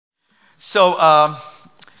So,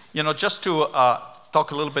 just to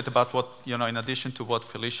talk a little bit about what, in addition to what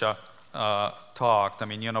Felicia talked, I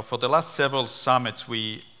mean, for the last several summits,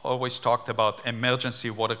 we always talked about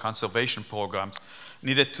emergency water conservation programs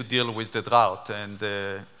needed to deal with the drought. And,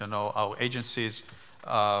 our agencies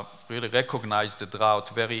really recognized the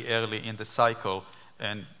drought very early in the cycle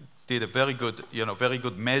and did a very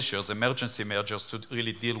good measures, emergency measures to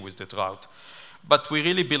really deal with the drought. But we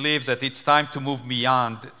really believe that it's time to move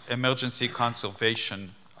beyond emergency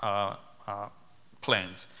conservation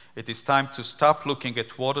plans. It is time to stop looking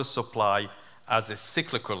at water supply as a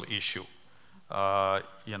cyclical issue.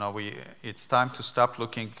 It's time to stop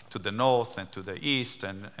looking to the north and to the east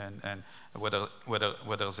and whether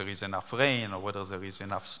there is enough rain or whether there is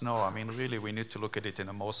enough snow. I mean, really, we need to look at it in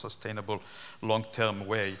a more sustainable, long-term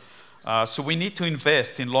way. So we need to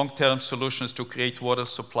invest in long-term solutions to create water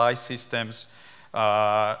supply systems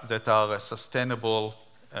that are sustainable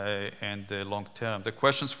and long-term. The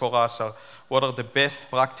questions for us are, what are the best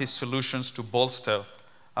practice solutions to bolster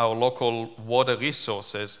our local water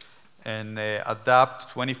resources and adapt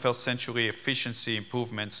 21st century efficiency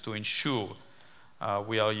improvements to ensure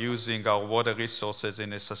we are using our water resources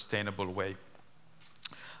in a sustainable way?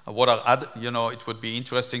 What are other, it would be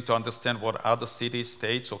interesting to understand what other cities,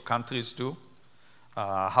 states, or countries do.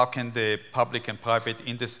 How can the public and private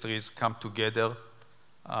industries come together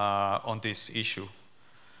on this issue?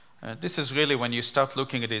 This is really, when you start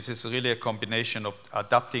looking at this, it's really a combination of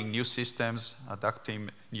adapting new systems, adapting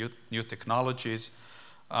new technologies,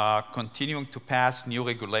 continuing to pass new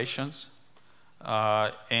regulations,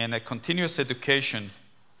 and a continuous education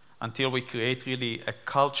until we create really a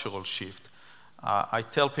cultural shift. I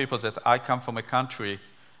tell people that I come from a country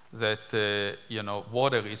that,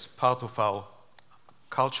 water is part of our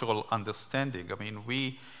cultural understanding. I mean,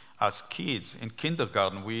 we, as kids in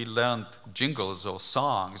kindergarten, we learned jingles or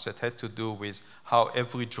songs that had to do with how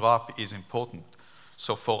every drop is important.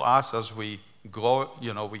 So for us, as we grow,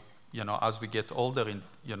 as we get older,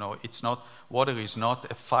 it's not, water is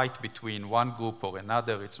not a fight between one group or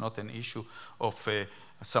another. It's not an issue of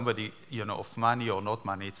somebody, of money or not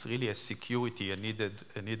money. It's really a security, a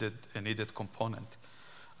needed component.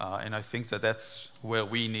 And I think that that's where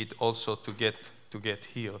we need also to get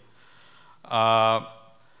here.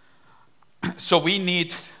 So we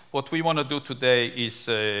need, what we want to do today is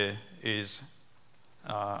in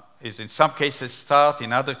some cases start,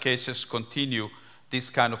 in other cases continue this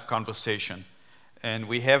kind of conversation. And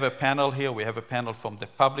we have a panel here. We have a panel from the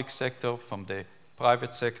public sector, from the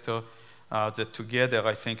private sector, that together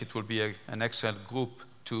I think it will be an excellent group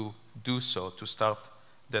to do so, to start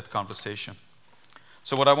that conversation.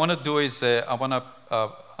 So what I want to do is I want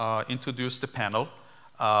to introduce the panel.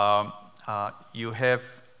 You have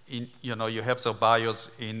their bios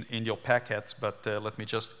in your packets, but let me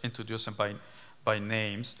just introduce them by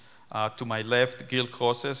names. To my left, Gil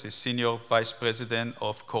Crosses is Senior Vice President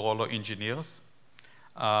of Corollo Engineers.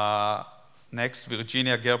 Next,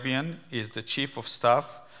 Virginia Grebbien is the Chief of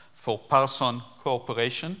Staff for Parsons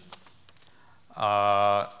Corporation.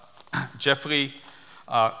 Jeffrey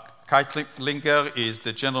Kightlinger is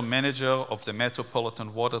the General Manager of the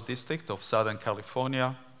Metropolitan Water District of Southern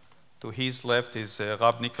California. To his left is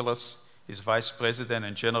Rob Nicholas, is Vice President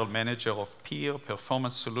and General Manager of Peer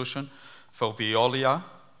Performance Solution for Veolia.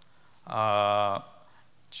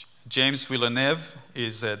 James Villenueve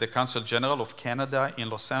is the Consul General of Canada in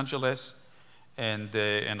Los Angeles, and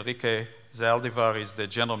Enrique Zaldivar is the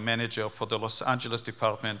General Manager for the Los Angeles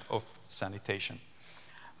Department of Sanitation.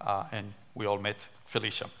 And we all met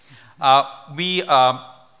Felicia. What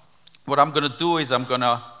I'm going to do is I'm going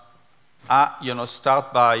to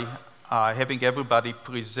start by having everybody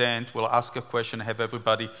present. We'll ask a question, have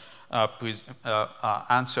everybody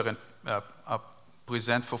answer and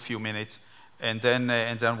present for a few minutes, and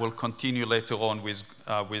then we'll continue later on with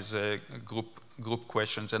group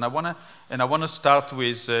questions. And I want to start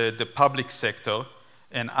with the public sector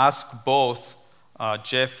and ask both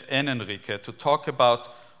Jeff and Enrique to talk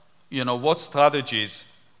about what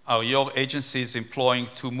strategies are your agencies employing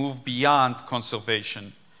to move beyond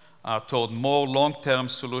conservation toward more long-term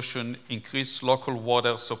solution, increase local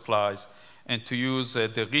water supplies, and to use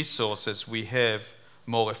the resources we have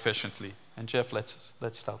more efficiently. And Jeff, let's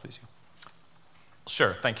start with you.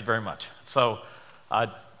 Sure, thank you very much. So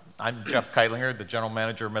I'm Jeff Kightlinger, the General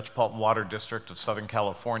Manager of Metropolitan Water District of Southern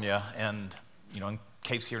California, and in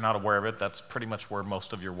case you're not aware of it, that's pretty much where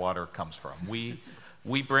most of your water comes from.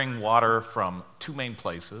 We bring water from two main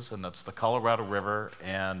places, and that's the Colorado River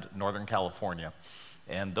and Northern California.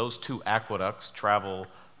 And those two aqueducts travel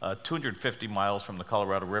 250 miles from the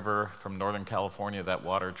Colorado River. From Northern California, that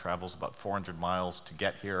water travels about 400 miles to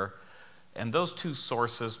get here. And those two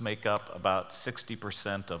sources make up about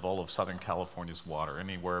 60% of all of Southern California's water,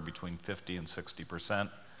 anywhere between 50 and 60%.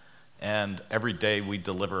 And every day we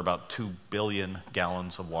deliver about 2 billion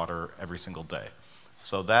gallons of water every single day.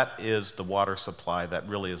 So that is the water supply that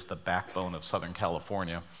really is the backbone of Southern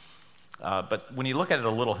California. But when you look at it a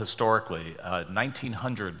little historically,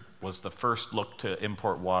 1900 was the first look to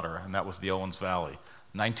import water, and that was the Owens Valley.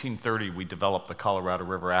 1930, we developed the Colorado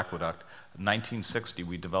River Aqueduct. In 1960,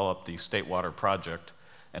 we developed the State Water Project.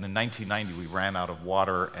 And in 1990, we ran out of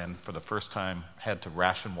water and for the first time had to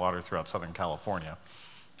ration water throughout Southern California.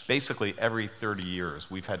 Basically, every 30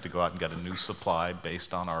 years, we've had to go out and get a new supply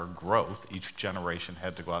based on our growth. Each generation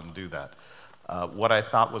had to go out and do that. What I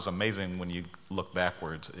thought was amazing when you look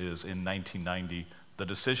backwards is in 1990, the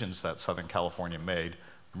decisions that Southern California made,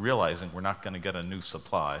 realizing we're not going to get a new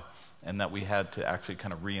supply, and that we had to actually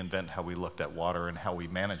kind of reinvent how we looked at water and how we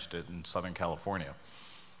managed it in Southern California.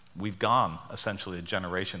 We've gone essentially a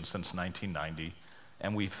generation since 1990,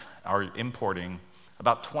 and we are importing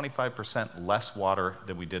about 25% less water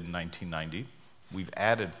than we did in 1990. We've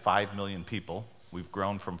added 5 million people. We've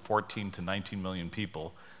grown from 14 to 19 million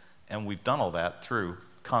people, and we've done all that through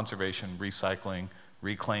conservation, recycling,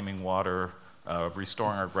 reclaiming water,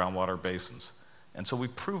 restoring our groundwater basins. And so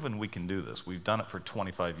we've proven we can do this. We've done it for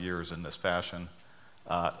 25 years in this fashion.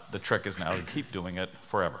 The trick is now to keep doing it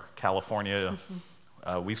forever. California,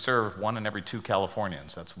 we serve 1 in every 2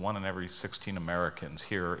 Californians. That's 1 in every 16 Americans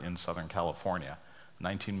here in Southern California.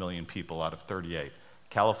 19 million people out of 38.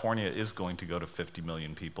 California is going to go to 50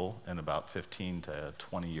 million people in about 15 to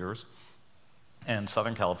 20 years. And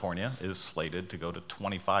Southern California is slated to go to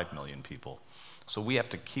 25 million people. So we have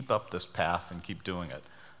to keep up this path and keep doing it.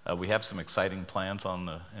 We have some exciting plans on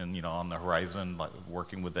the horizon, like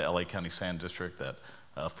working with the LA County Sand District that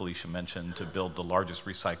Felicia mentioned, to build the largest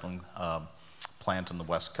recycling plant on the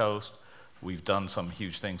West Coast. We've done some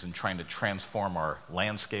huge things in trying to transform our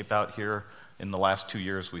landscape out here. In the last 2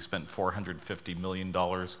 years, we spent $450 million.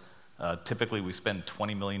 Typically, we spend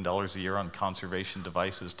 $20 million a year on conservation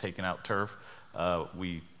devices, taking out turf.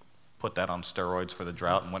 We put that on steroids for the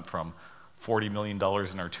drought and went from $40 million in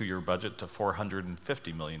our 2-year budget to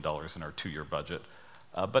 $450 million in our 2-year budget.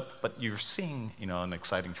 But you're seeing, an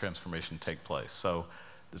exciting transformation take place. So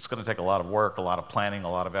it's going to take a lot of work, a lot of planning,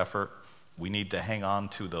 a lot of effort. We need to hang on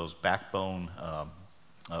to those backbone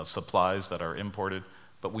supplies that are imported,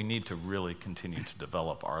 but we need to really continue to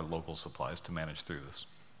develop our local supplies to manage through this.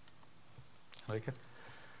 Enrique?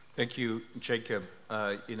 Thank you, Jacob.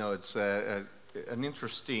 It's an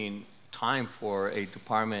interesting time for a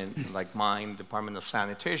department like mine, Department of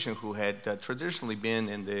Sanitation, who had traditionally been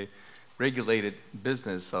in the regulated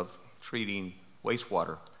business of treating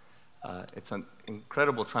wastewater. It's an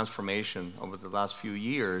incredible transformation over the last few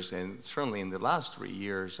years, and certainly in the last 3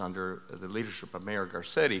 years under the leadership of Mayor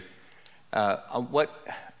Garcetti. What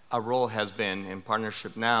our role has been in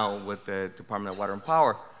partnership now with the Department of Water and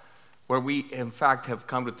Power, where we in fact have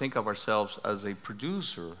come to think of ourselves as a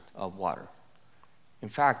producer of water. In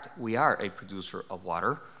fact, we are a producer of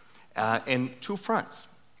water in 2 fronts.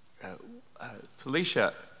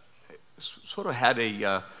 Felicia sort of had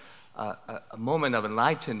a moment of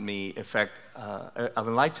enlightenment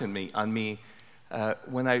on me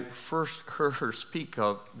when I first heard her speak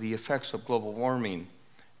of the effects of global warming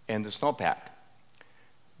and the snowpack.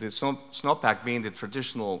 The snowpack being the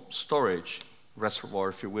traditional storage reservoir,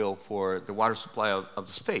 if you will, for the water supply of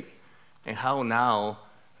the state, and how now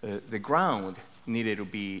the ground needed to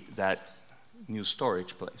be that new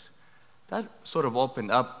storage place. That sort of opened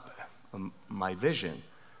up my vision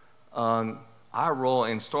on our role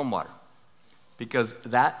in stormwater, because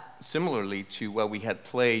that, similarly to what we had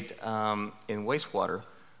played in wastewater,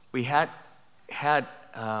 we had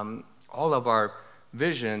all of our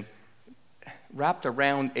vision wrapped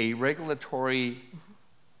around a regulatory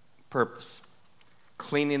purpose,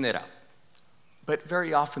 cleaning it up, but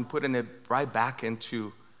very often putting it right back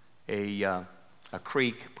into a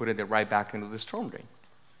creek, putting it right back into the storm drain.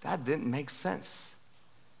 That didn't make sense.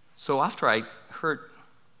 So after I heard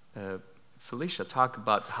Felicia talk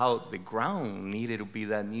about how the ground needed to be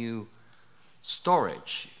that new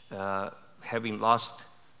storage, having lost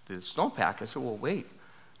the snowpack, I said, well, wait,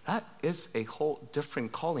 that is a whole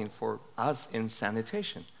different calling for us in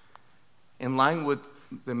sanitation. In line with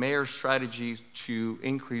the mayor's strategy to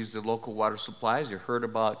increase the local water supplies, you heard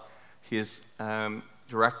about his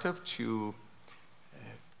directive to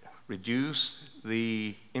reduce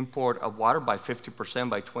the import of water by 50%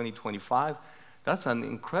 by 2025. That's an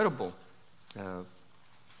incredible,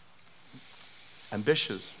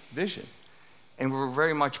 ambitious vision, and we're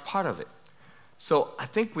very much part of it. So I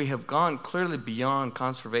think we have gone clearly beyond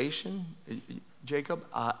conservation, Jacob.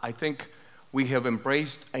 I think we have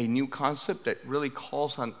embraced a new concept that really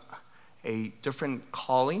calls on a different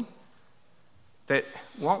calling, that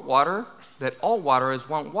want water, that all water is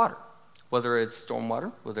want water, whether it's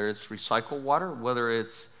stormwater, whether it's recycled water, whether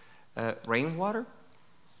it's rainwater.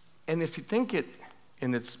 And if you think it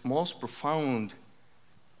in its most profound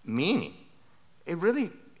meaning, it really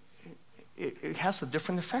it has a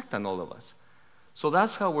different effect on all of us. So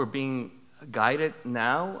that's how we're being guided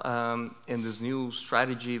now in this new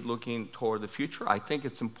strategy looking toward the future. I think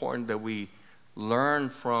it's important that we learn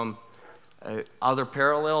from other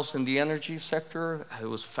parallels in the energy sector. It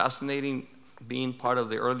was fascinating being part of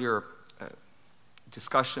the earlier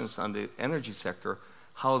discussions on the energy sector,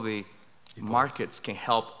 how the markets can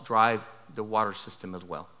help drive the water system as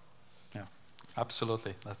well. Yeah,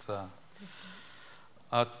 absolutely. That's,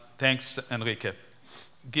 thanks, Enrique.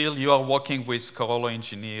 Gil, you are working with Corollo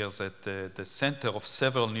engineers at the center of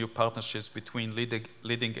several new partnerships between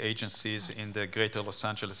leading agencies in the greater Los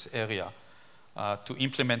Angeles area to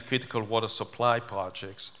implement critical water supply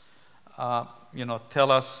projects.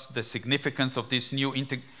 Tell us the significance of these new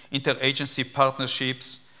interagency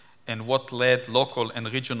partnerships and what led local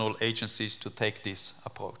and regional agencies to take this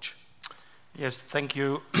approach. Yes, thank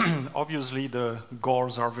you. Obviously, the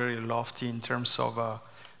goals are very lofty in terms of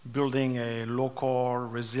building a local,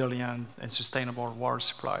 resilient, and sustainable water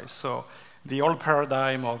supply. So the old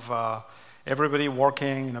paradigm of everybody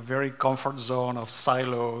working in a very comfort zone of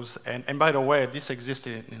silos, and by the way, this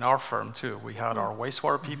existed in our firm too. We had our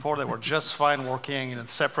wastewater people that were just fine working in a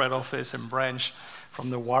separate office and branch from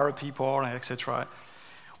the water people, etc.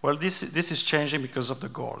 Well, this is changing because of the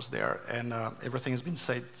goals there, and everything has been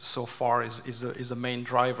said so far is the main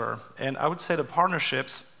driver. And I would say the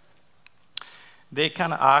partnerships, they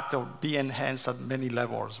can act or be enhanced at many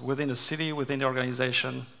levels, within the city, within the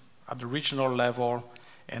organization, at the regional level,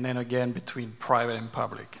 and then again between private and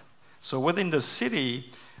public. So within the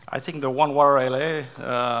city, I think the One Water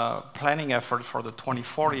LA planning effort for the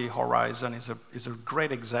 2040 horizon is a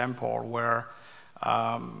great example where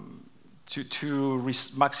to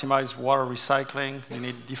maximize water recycling, you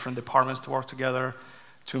need different departments to work together.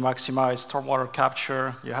 To maximize stormwater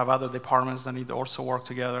capture, you have other departments that need to also work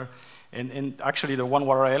together. And actually, the One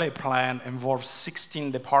Water LA plan involves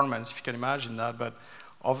 16 departments, if you can imagine that. But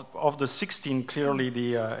of the 16, clearly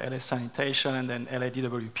the LA Sanitation and then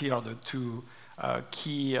LADWP are the two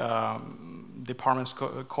key departments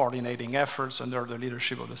coordinating efforts under the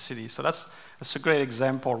leadership of the city. So that's a great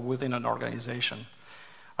example within an organization.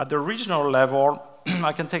 At the regional level,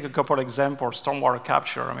 I can take a couple of examples. Stormwater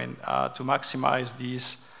capture, I mean, to maximize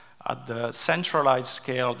these at the centralized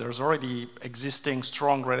scale, there's already existing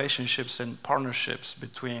strong relationships and partnerships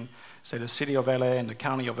between, say, the city of LA and the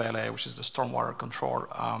county of LA, which is the stormwater control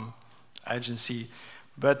agency.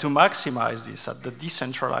 But to maximize this at the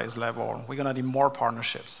decentralized level, we're going to need more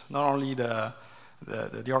partnerships. Not only the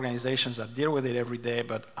organizations that deal with it every day,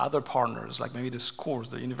 but other partners, like maybe the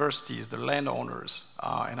schools, the universities, the landowners,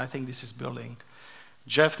 and I think this is building.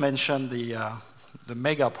 Jeff mentioned the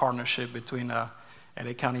mega partnership between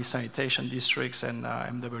LA County Sanitation Districts and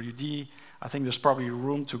MWD. I think there's probably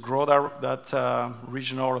room to grow that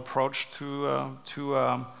regional approach to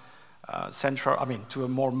a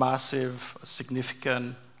more massive,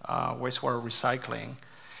 significant wastewater recycling.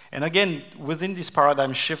 And again, within this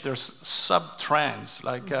paradigm shift, there's sub-trends,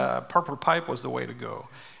 like purple pipe was the way to go.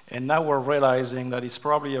 And now we're realizing that it's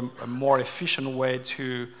probably a more efficient way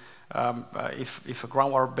to, if a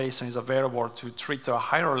groundwater basin is available, to treat to a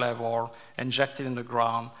higher level, inject it in the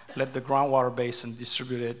ground, let the groundwater basin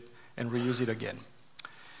distribute it, and reuse it again.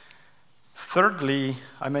 Thirdly,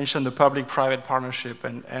 I mentioned the public-private partnership,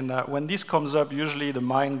 and when this comes up, usually the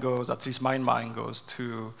mind goes, at least my mind goes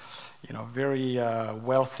to, very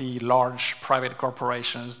wealthy, large private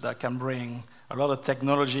corporations that can bring a lot of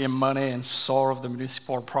technology and money and solve the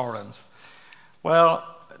municipal problems. Well,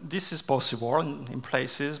 this is possible in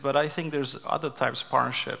places, but I think there's other types of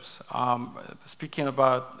partnerships. Speaking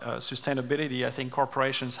about sustainability, I think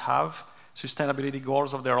corporations have sustainability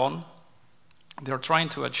goals of their own. They're trying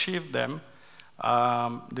to achieve them.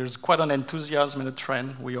 There's quite an enthusiasm in the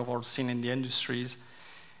trend we have all seen in the industries,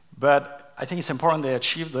 but I think it's important they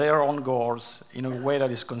achieve their own goals in a way that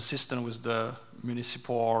is consistent with the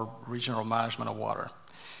municipal or regional management of water.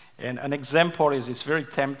 And an example is it's very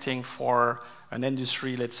tempting for an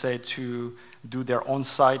industry, let's say, to do their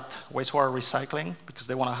on-site wastewater recycling because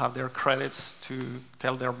they want to have their credits to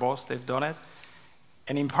tell their boss they've done it.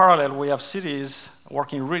 And in parallel, we have cities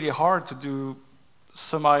working really hard to do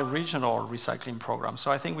semi-regional recycling programs. So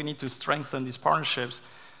I think we need to strengthen these partnerships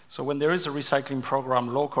So when there is a recycling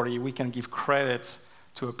program locally, we can give credit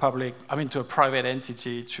to a to a private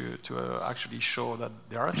entity to actually show that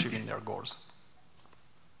they are achieving their goals.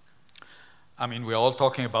 I mean, we're all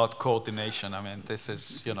talking about coordination. I mean, this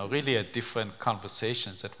is, really a different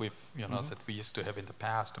conversations that we've, that we used to have in the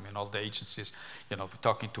past. I mean, all the agencies, we're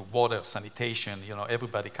talking to water, sanitation,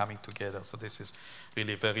 everybody coming together. So this is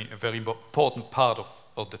really a very important part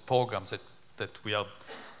of the programs that we are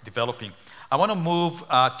developing. I want to move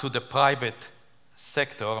to the private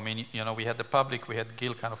sector. I mean, we had the public, we had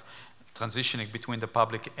Gil kind of transitioning between the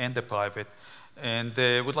public and the private. And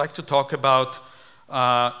would like to talk about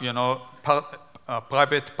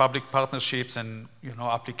private-public partnerships and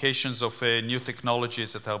applications of new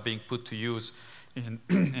technologies that are being put to use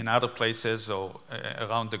in other places or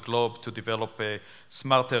around the globe to develop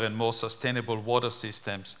smarter and more sustainable water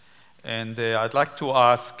systems. And I'd like to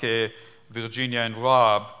ask Virginia and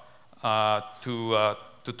Rob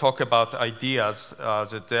to talk about ideas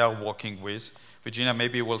that they are working with. Virginia,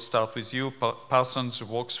 maybe we'll start with you. Parsons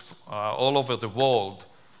works all over the world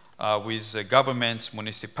with governments,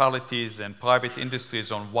 municipalities, and private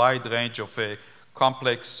industries on a wide range of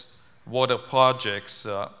complex water projects.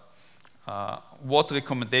 What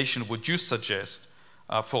recommendation would you suggest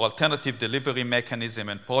for alternative delivery mechanism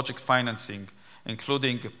and project financing,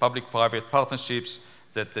 including public-private partnerships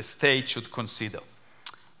that the state should consider?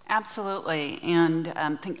 Absolutely, and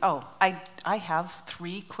I have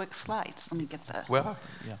 3 quick slides. Let me get the... Well,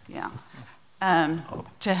 yeah.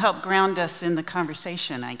 To help ground us in the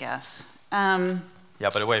conversation, I guess. Yeah,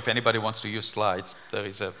 by the way, if anybody wants to use slides, there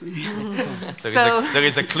is a there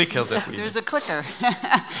is a clicker that we... There's a clicker.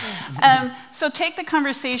 So take the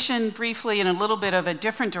conversation briefly in a little bit of a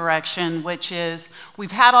different direction, which is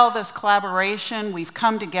we've had all this collaboration, we've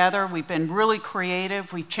come together, we've been really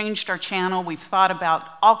creative, we've changed our channel, we've thought about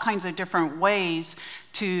all kinds of different ways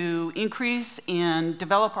to increase and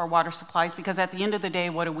develop our water supplies, because at the end of the day,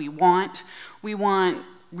 what do we want? We want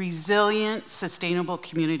resilient, sustainable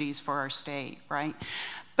communities for our state, right?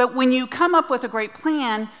 But when you come up with a great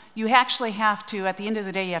plan, you actually have to, at the end of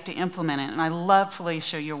the day, you have to implement it. And I love,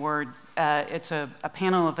 Felicia, your word. It's a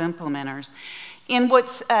panel of implementers. And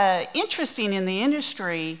what's interesting in the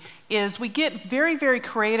industry is we get very, very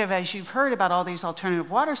creative, as you've heard about all these alternative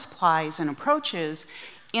water supplies and approaches,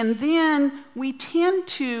 and then we tend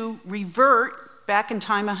to revert back in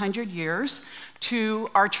time 100 years to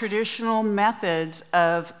our traditional methods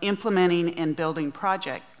of implementing and building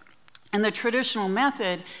projects. And the traditional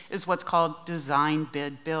method is what's called design,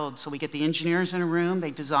 bid, build. So we get the engineers in a room,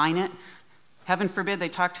 they design it. Heaven forbid they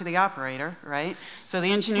talk to the operator, right? So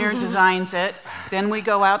the engineer designs it. Then we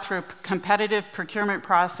go out through a competitive procurement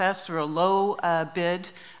process, through a low bid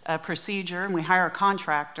procedure, and we hire a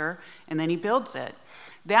contractor, and then he builds it.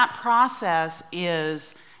 That process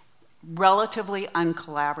is relatively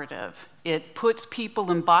uncollaborative. It puts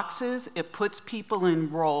people in boxes, it puts people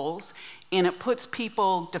in roles, and it puts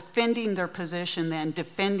people defending their position and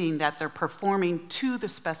defending that they're performing to the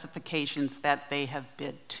specifications that they have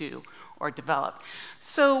bid to or developed.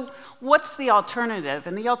 So what's the alternative?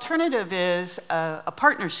 And the alternative is a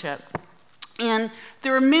partnership. And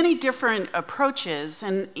there are many different approaches,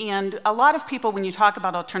 and a lot of people, when you talk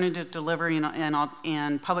about alternative delivery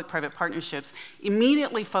and public-private partnerships,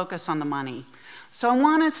 immediately focus on the money. So I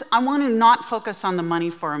want to not focus on the money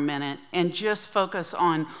for a minute and just focus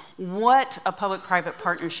on what a public-private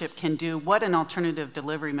partnership can do, what an alternative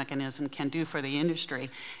delivery mechanism can do for the industry.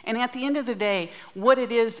 And at the end of the day, what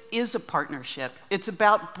it is a partnership. It's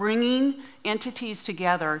about bringing entities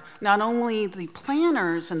together, not only the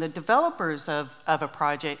planners and the developers of a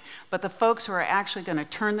project, but the folks who are actually going to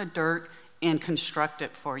turn the dirt and construct it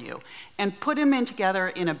for you, and put them in together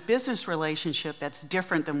in a business relationship that's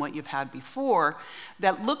different than what you've had before,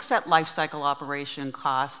 that looks at life cycle operation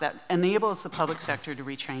costs, that enables the public sector to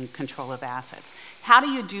retain control of assets. How do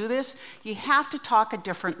you do this? You have to talk a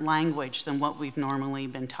different language than what we've normally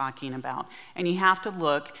been talking about, and you have to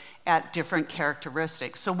look at different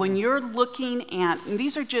characteristics. So when you're looking at, and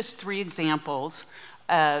these are just 3 examples,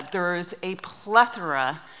 there's a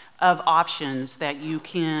plethora of options that you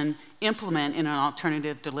can implement in an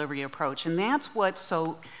alternative delivery approach. And that's what's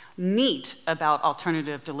so neat about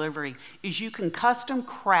alternative delivery, is you can custom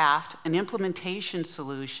craft an implementation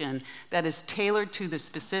solution that is tailored to the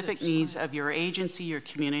specific needs of your agency, your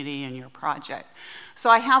community, and your project. So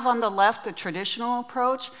I have on the left the traditional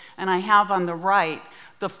approach, and I have on the right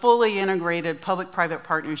the fully integrated public-private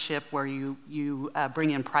partnership where you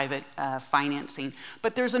bring in private financing.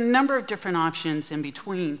 But there's a number of different options in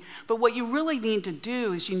between. But what you really need to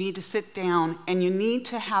do is you need to sit down and you need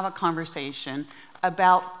to have a conversation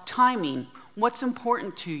about timing. What's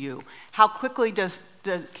important to you? How quickly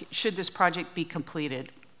should this project be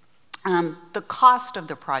completed? The cost of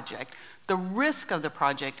the project, the risk of the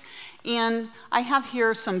project, and I have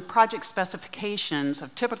here some project specifications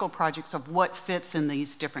of typical projects of what fits in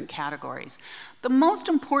these different categories. The most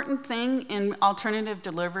important thing in alternative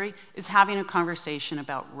delivery is having a conversation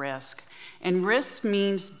about risk. And risk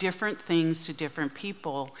means different things to different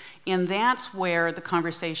people, and that's where the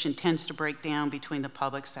conversation tends to break down between the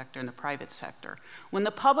public sector and the private sector. When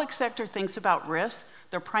the public sector thinks about risk,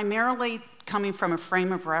 they're primarily coming from a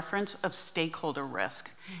frame of reference of stakeholder risk.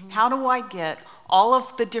 How do I get all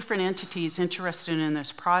of the different entities interested in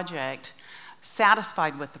this project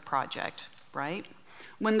satisfied with the project, right?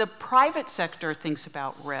 When the private sector thinks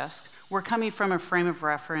about risk, we're coming from a frame of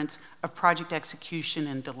reference of project execution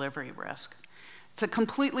and delivery risk. It's a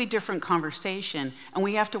completely different conversation, and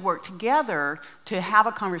we have to work together to have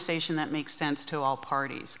a conversation that makes sense to all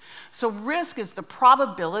parties. So risk is the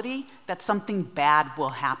probability that something bad will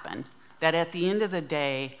happen, that at the end of the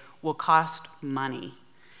day will cost money.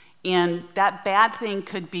 And that bad thing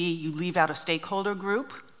could be you leave out a stakeholder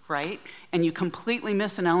group, right? And you completely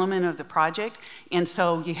miss an element of the project, and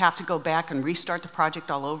so you have to go back and restart the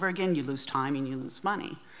project all over again. You lose time and you lose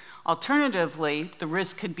money. Alternatively, the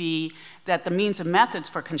risk could be that the means and methods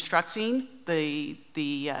for constructing the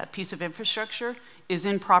piece of infrastructure is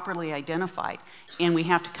improperly identified, and we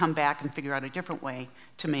have to come back and figure out a different way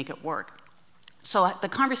to make it work. So the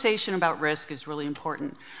conversation about risk is really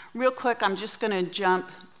important. Real quick, I'm just going to jump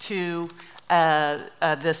to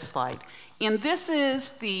this slide. And this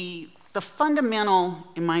is the fundamental,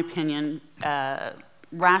 in my opinion,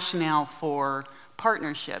 rationale for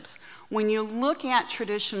partnerships. When you look at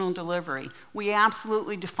traditional delivery, we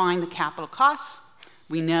absolutely define the capital costs.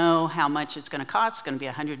 We know how much it's going to cost. It's going to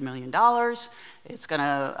be $100 million. It's going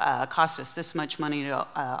to cost us this much money to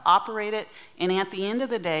operate it. And at the end of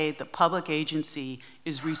the day, the public agency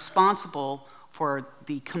is responsible for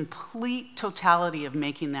the complete totality of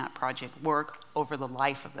making that project work over the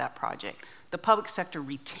life of that project. The public sector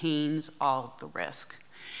retains all of the risk.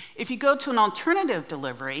 If you go to an alternative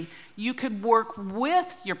delivery, you could work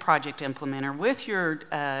with your project implementer, with your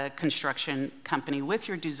construction company, with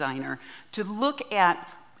your designer, to look at,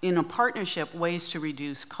 in a partnership, ways to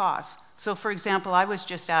reduce costs. So for example, I was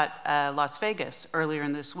just at Las Vegas earlier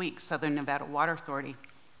in this week, Southern Nevada Water Authority.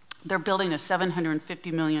 They're building a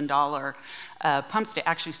 $750 million pump station,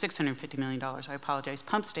 actually $650 million, I apologize,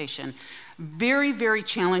 pump station. Very, very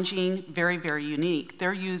challenging, very, very unique.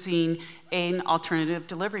 They're using an alternative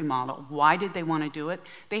delivery model. Why did they want to do it?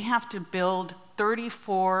 They have to build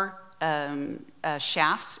 34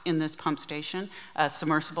 shafts in this pump station,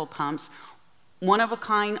 submersible pumps, one of a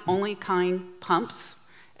kind, only kind pumps,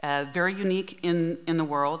 very unique in the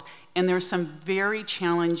world. And there's some very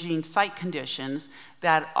challenging site conditions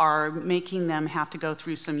that are making them have to go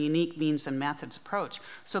through some unique means and methods approach.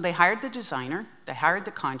 So they hired the designer, they hired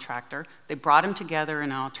the contractor, they brought them together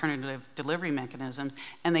in alternative delivery mechanisms,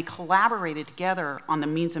 and they collaborated together on the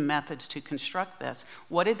means and methods to construct this.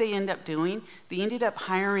 What did they end up doing? They ended up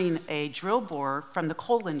hiring a drill borer from the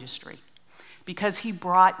coal industry, because he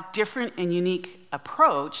brought different and unique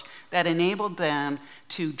approach that enabled them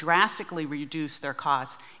to drastically reduce their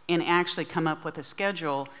costs and actually come up with a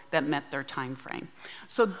schedule that met their time frame.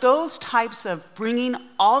 So those types of bringing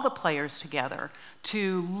all the players together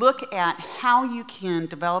to look at how you can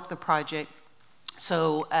develop the project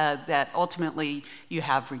so that ultimately you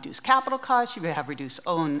have reduced capital costs, you have reduced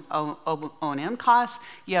O&M costs,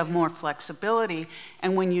 you have more flexibility,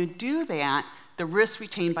 and when you do that, the risks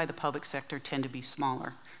retained by the public sector tend to be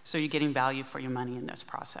smaller. So you're getting value for your money in this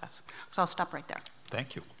process. So I'll stop right there.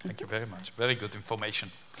 Thank you. Thank you very much. Very good information.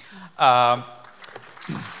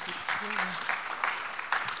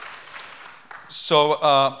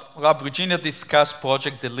 So, Rob, Virginia discussed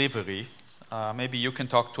project delivery. Maybe you can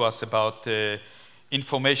talk to us about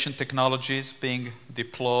information technologies being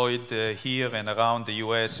deployed here and around the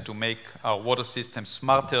US to make our water system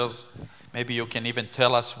smarter. Maybe you can even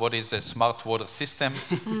tell us what is a smart water system.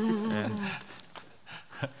 Is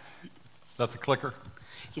that the clicker?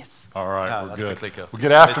 Yes. All right, Yeah, we're that's good. the clicker. Well,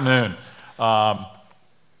 good afternoon.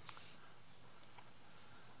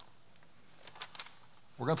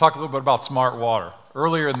 We're going to talk a little bit about smart water.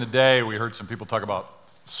 Earlier in the day, we heard some people talk about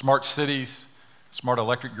smart cities, smart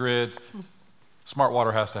electric grids. Smart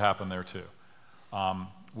water has to happen there too.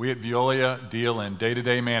 We at Veolia deal in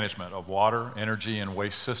day-to-day management of water, energy, and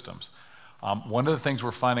waste systems. One of the things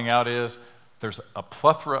we're finding out is there's a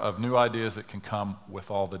plethora of new ideas that can come with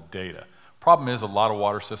all the data. Problem is, a lot of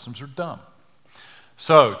water systems are dumb.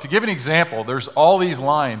 So to give an example, there's all these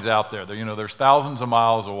lines out there. There's thousands of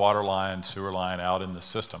miles of water line, sewer line out in the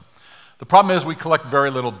system. The problem is we collect very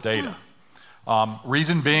little data.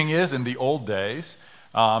 Reason being is, in the old days,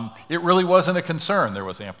 it really wasn't a concern. There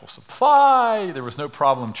was ample supply, there was no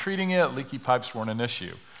problem treating it, leaky pipes weren't an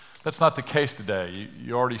issue. That's not the case today.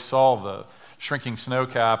 You already saw the shrinking snow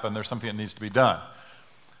cap, and there's something that needs to be done.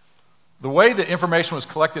 The way that information was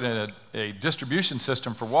collected in a distribution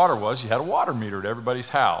system for water was you had a water meter at everybody's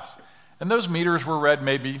house. And those meters were read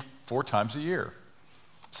maybe 4 times a year.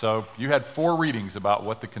 So you had 4 readings about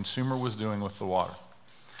what the consumer was doing with the water.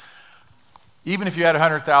 Even if you had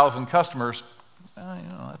 100,000 customers,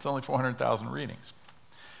 that's only 400,000 readings.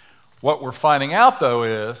 What we're finding out, though,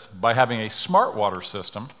 is by having a smart water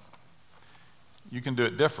system, you can do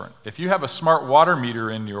it different. If you have a smart water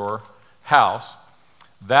meter in your house,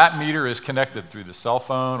 that meter is connected through the cell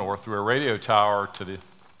phone or through a radio tower to the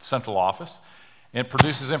central office, and it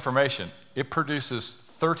produces information. It produces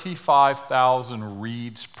 35,000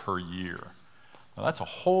 reads per year. Now, that's a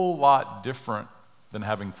whole lot different than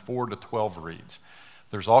having 4 to 12 reads.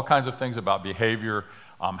 There's all kinds of things about behavior,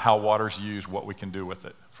 how water's used, what we can do with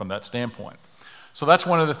it from that standpoint. So that's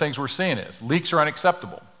one of the things we're seeing is leaks are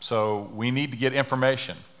unacceptable. So we need to get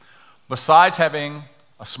information. Besides having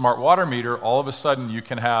a smart water meter, all of a sudden you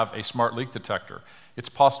can have a smart leak detector. It's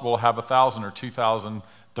possible to have 1,000 or 2,000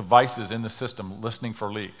 devices in the system listening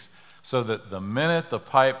for leaks, so that the minute the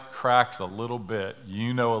pipe cracks a little bit,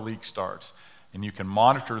 you know a leak starts. And you can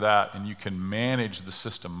monitor that, and you can manage the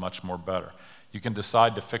system much more better. You can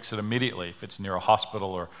decide to fix it immediately. If it's near a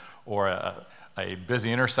hospital or a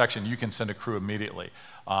busy intersection, you can send a crew immediately.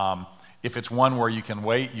 If it's one where you can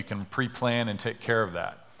wait, you can pre-plan and take care of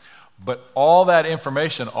that. But all that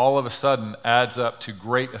information all of a sudden adds up to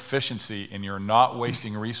great efficiency, and you're not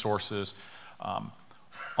wasting resources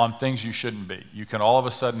on things you shouldn't be. You can all of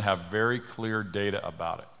a sudden have very clear data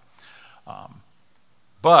about it.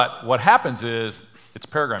 But what happens is it's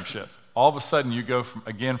paradigm shift. All of a sudden you go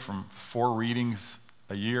from 4 readings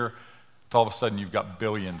a year to all of a sudden you've got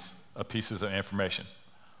billions of pieces of information.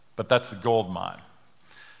 But that's the gold mine.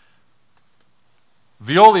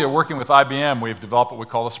 Veolia, working with IBM, we've developed what we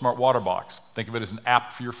call a smart water box. Think of it as an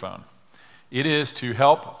app for your phone. It is to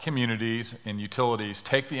help communities and utilities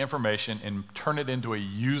take the information and turn it into a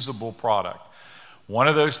usable product. One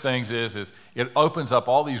of those things is it opens up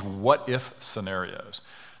all these what-if scenarios.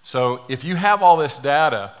 So if you have all this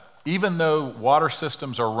data, even though water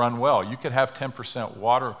systems are run well, you could have 10%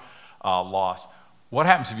 water loss. What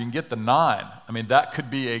happens if you can get the 9? I mean, that could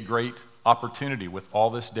be a great opportunity. With all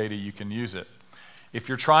this data, you can use it. If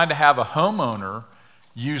you're trying to have a homeowner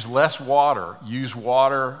use less water, use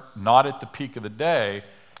water not at the peak of the day,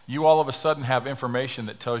 you all of a sudden have information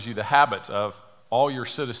that tells you the habits of all your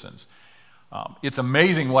citizens. It's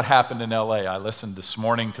amazing what happened in LA. I listened this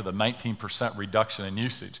morning to the 19% reduction in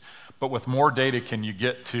usage. But with more data, can you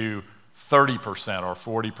get to 30%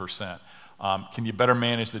 or 40%? Can you better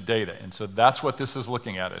manage the data? And so that's what this is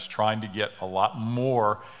looking at, is trying to get a lot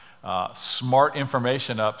more smart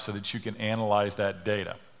information up so that you can analyze that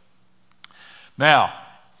data. Now,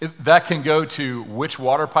 that can go to which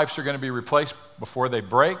water pipes are going to be replaced before they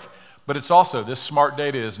break, but it's also, this smart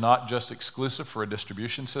data is not just exclusive for a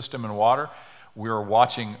distribution system in water. We are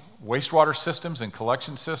watching wastewater systems and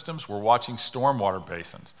collection systems. We're watching stormwater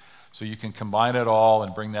basins. So you can combine it all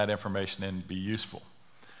and bring that information in and be useful.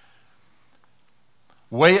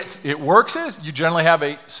 The way it works is you generally have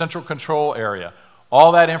a central control area.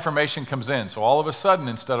 All that information comes in. So all of a sudden,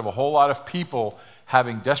 instead of a whole lot of people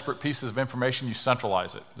having desperate pieces of information, you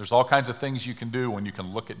centralize it. There's all kinds of things you can do when you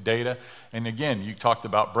can look at data. And again, you talked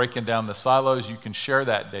about breaking down the silos. You can share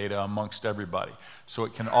that data amongst everybody. So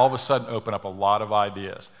it can all of a sudden open up a lot of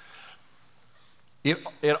ideas. It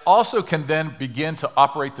also can then begin to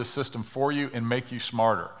operate the system for you and make you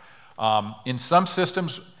smarter. In some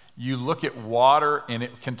systems, you look at water and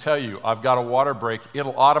it can tell you, I've got a water break.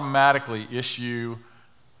 It'll automatically issue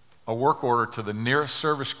a work order to the nearest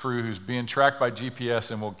service crew who's being tracked by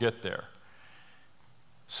GPS and will get there.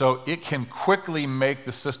 So it can quickly make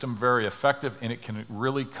the system very effective, and it can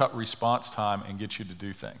really cut response time and get you to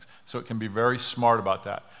do things. So it can be very smart about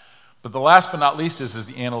that. But the last but not least is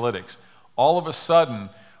the analytics. All of a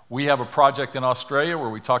sudden, we have a project in Australia where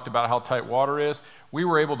we talked about how tight water is. We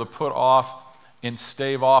were able to put off and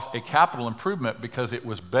stave off a capital improvement because it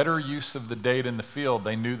was better use of the data in the field.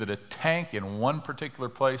 They knew that a tank in one particular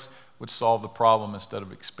place would solve the problem instead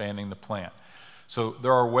of expanding the plant. So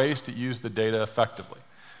there are ways to use the data effectively.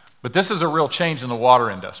 But this is a real change in the water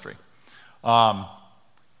industry. One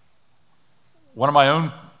of my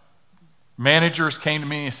own managers came to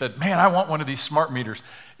me and said, man, I want one of these smart meters.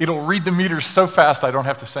 It'll read the meters so fast I don't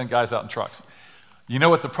have to send guys out in trucks. You know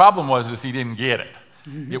what the problem was is he didn't get it.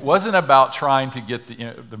 It wasn't about trying to get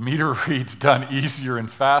the meter reads done easier and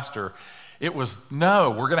faster. It was, no,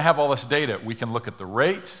 we're going to have all this data. We can look at the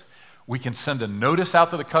rates. We can send a notice out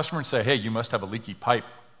to the customer and say, hey, you must have a leaky pipe.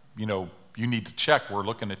 You know, you need to check. We're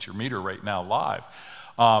looking at your meter right now live.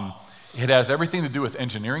 It has everything to do with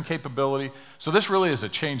engineering capability. So this really is a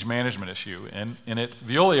change management issue. And at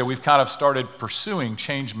Veolia, we've kind of started pursuing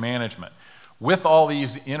change management. With all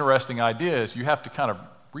these interesting ideas, you have to kind of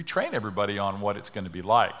retrain everybody on what it's going to be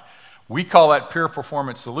like. We call that peer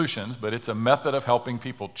performance solutions, but it's a method of helping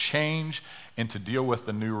people change and to deal with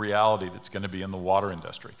the new reality that's going to be in the water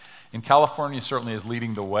industry. And California certainly is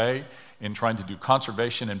leading the way in trying to do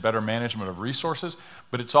conservation and better management of resources,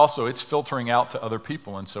 but it's filtering out to other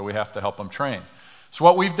people, and so we have to help them train. So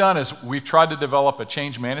what we've done is we've tried to develop a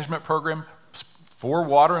change management program for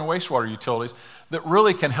water and wastewater utilities that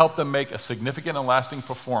really can help them make a significant and lasting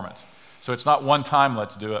performance. So it's not one time,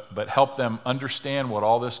 let's do it, but help them understand what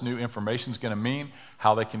all this new information is going to mean,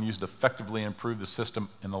 how they can use it effectively and improve the system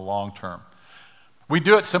in the long term. We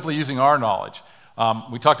do it simply using our knowledge.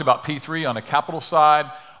 We talked about P3 on the capital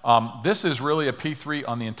side. This is really a P3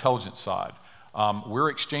 on the intelligence side.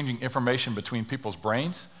 We're exchanging information between people's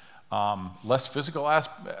brains, less physical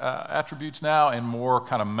attributes now and more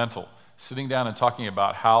kind of mental, sitting down and talking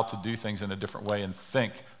about how to do things in a different way and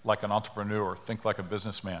think like an entrepreneur, think like a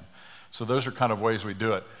businessman. So those are kind of ways we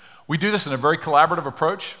do it. We do this in a very collaborative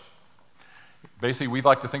approach. Basically, we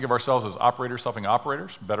like to think of ourselves as operators helping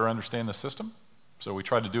operators better understand the system. So we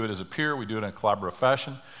try to do it as a peer. We do it in a collaborative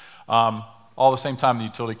fashion. All at the same time, the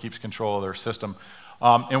utility keeps control of their system.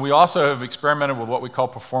 And we also have experimented with what we call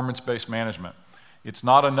performance-based management. It's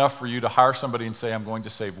not enough for you to hire somebody and say, I'm going to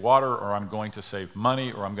save water, or I'm going to save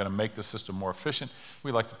money, or I'm going to make the system more efficient.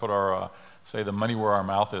 We like to put our say the money where our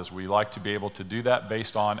mouth is. We like to be able to do that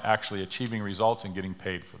based on actually achieving results and getting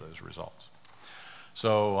paid for those results.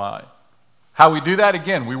 So how we do that,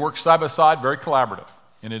 again, we work side by side, very collaborative.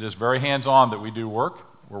 And it is very hands-on that we do work.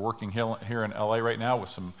 We're working here in LA right now with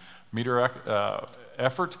some meter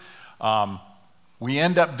effort. We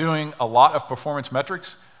end up doing a lot of performance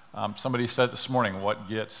metrics. Somebody said this morning, what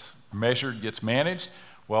gets measured gets managed.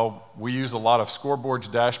 Well, we use a lot of scoreboards,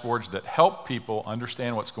 dashboards that help people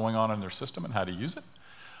understand what's going on in their system and how to use it.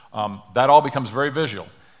 That all becomes very visual.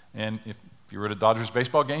 And if you were at a Dodgers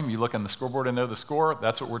baseball game, you look on the scoreboard and know the score.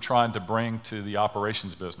 That's what we're trying to bring to the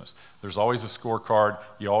operations business. There's always a scorecard.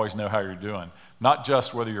 You always know how you're doing. Not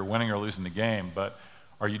just whether you're winning or losing the game, but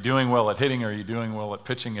are you doing well at hitting? Are you doing well at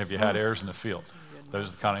pitching? Have you had errors in the field? Those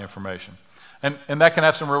are the kind of information. And that can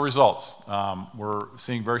have some real results. We're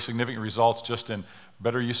seeing very significant results just in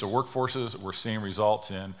better use of workforces. We're seeing results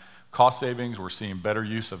in cost savings. We're seeing better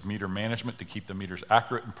use of meter management to keep the meters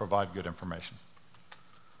accurate and provide good information.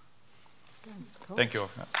 Cool. Thank you.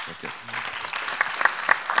 Yeah, thank you.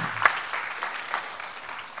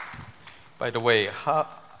 By the way,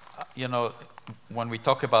 you know, when we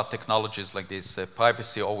talk about technologies like this,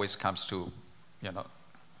 privacy always comes to,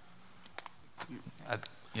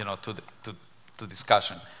 to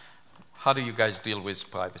discussion. How do you guys deal with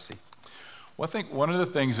privacy? Well, I think one of the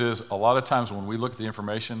things is a lot of times when we look at the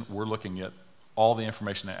information, we're looking at all the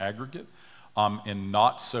information in aggregate and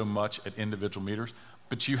not so much at individual meters.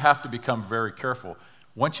 But you have to become very careful.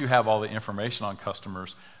 Once you have all the information on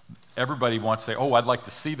customers, everybody wants to say, oh, I'd like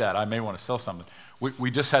to see that. I may want to sell something.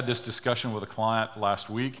 We just had this discussion with a client last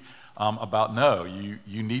week about no,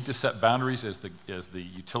 you need to set boundaries as the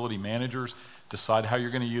utility managers, decide how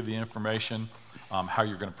you're going to use the information, how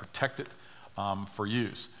you're going to protect it for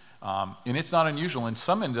use. And it's not unusual. In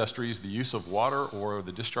some industries, the use of water or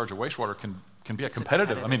the discharge of wastewater can be a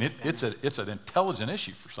competitive. I mean, it's an intelligent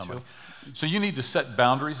issue for somebody. Sure. So you need to set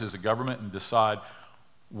boundaries as a government and decide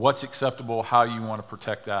what's acceptable, how you want to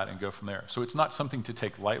protect that, and go from there. So it's not something to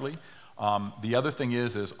take lightly. The other thing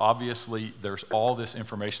is obviously there's all this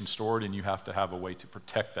information stored, and you have to have a way to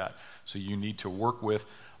protect that. So you need to work with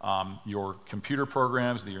your computer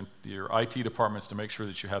programs, your IT departments to make sure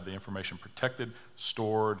that you have the information protected,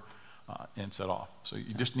 stored, and set off. So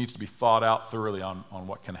it just needs to be thought out thoroughly on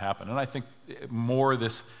what can happen. And I think more of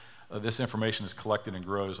this information is collected and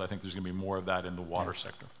grows. I think there's going to be more of that in the water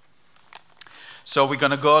sector. So we're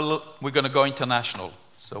going to go international.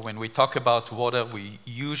 So when we talk about water, we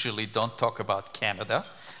usually don't talk about Canada.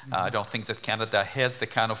 I don't think that Canada has the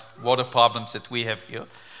kind of water problems that we have here.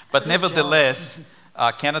 But nevertheless,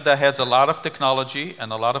 Canada has a lot of technology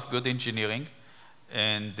and a lot of good engineering.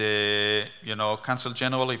 And, Consul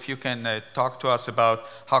General, if you can talk to us about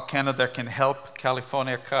how Canada can help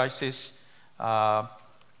California crisis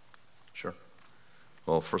Sure.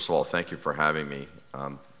 Well, first of all, thank you for having me.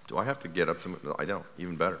 Do I have to get up to? No, I don't.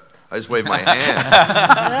 Even better. I just wave my hand. Yeah,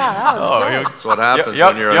 that was good. That's what happens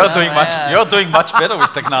when you're doing much better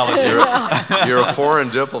with technology. You're a foreign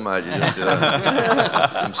diplomat. You just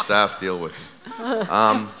some staff deal with you.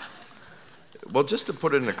 Well, just to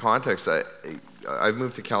put it into context, I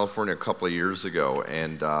moved to California a couple of years ago,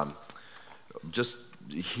 and just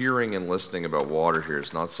hearing and listening about water here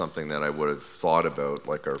is not something that I would have thought about,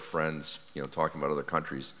 like our friends, talking about other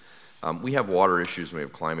countries. We have water issues, and we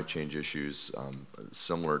have climate change issues,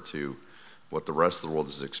 similar to what the rest of the world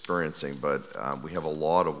is experiencing, but we have a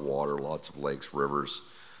lot of water, lots of lakes, rivers.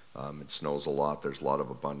 It snows a lot. There's a lot of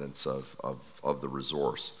abundance of the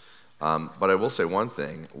resource. But I will say one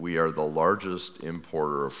thing, we are the largest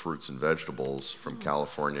importer of fruits and vegetables from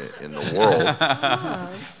California in the world.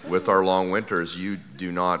 With our long winters, you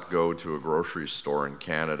do not go to a grocery store in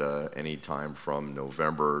Canada anytime from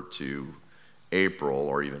November to April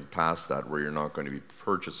or even past that where you're not going to be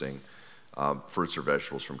purchasing fruits or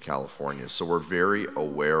vegetables from California. So we're very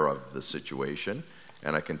aware of the situation.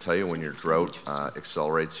 And I can tell you when your drought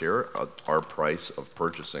accelerates here, our price of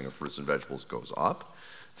purchasing of fruits and vegetables goes up.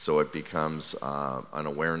 So it becomes an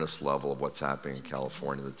awareness level of what's happening in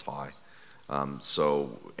California that's high.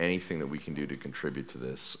 So anything that we can do to contribute to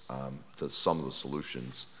this, to some of the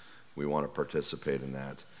solutions, we want to participate in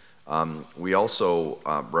that. We also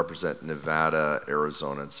represent Nevada,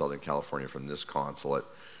 Arizona, and Southern California from this consulate.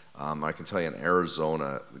 I can tell you in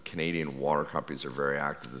Arizona, the Canadian water companies are very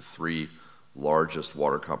active. The 3 largest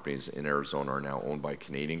water companies in Arizona are now owned by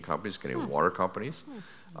Canadian companies, Canadian water companies.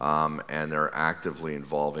 And they're actively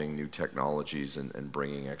involving new technologies and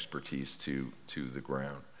bringing expertise to the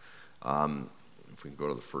ground. If we can go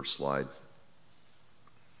to the first slide.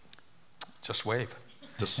 Just wave.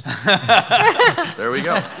 There we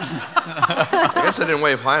go. I guess I didn't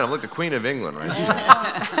wave high enough. Look, the Queen of England,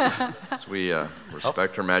 right? So we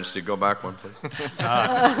respect Her Majesty. Go back one, please.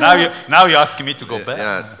 Now you're asking me to go back.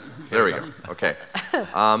 Yeah, there we go. Okay.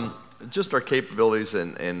 Just our capabilities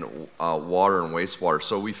in water and wastewater.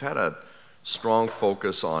 So we've had a strong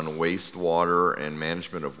focus on wastewater and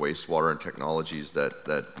management of wastewater and technologies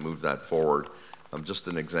that move that forward. Just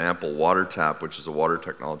an example, WaterTap, which is a water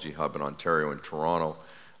technology hub in Ontario and Toronto,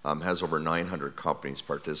 has over 900 companies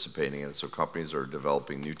participating in it. So companies are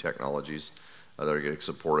developing new technologies that are getting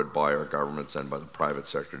supported by our governments and by the private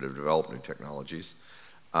sector to develop new technologies.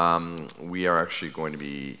 We are actually going to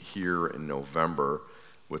be here in November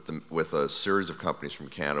with a series of companies from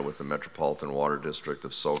Canada, with the Metropolitan Water District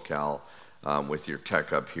of SoCal, with your tech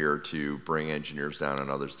hub here to bring engineers down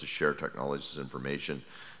and others to share technologies information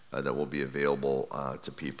that will be available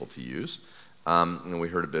to people to use. And we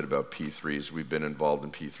heard a bit about P3s. We've been involved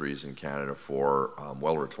in P3s in Canada for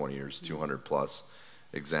well over 20 years, 200 plus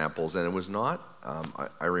examples. And it was not,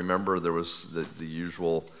 I remember there was the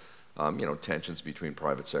usual tensions between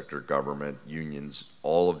private sector, government, unions,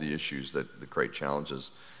 all of the issues that create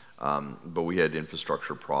challenges. But we had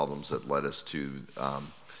infrastructure problems that led us to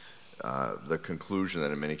the conclusion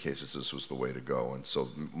that in many cases this was the way to go. And so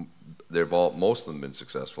most of them have been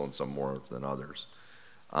successful and some more than others.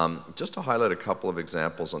 Just to highlight a couple of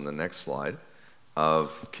examples on the next slide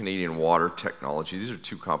of Canadian water technology. These are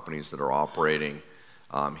 2 companies that are operating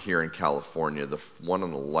here in California. The one on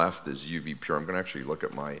the left is UV Pure. I'm going to actually look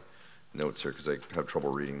at my notes here because I have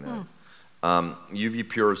trouble reading that. UV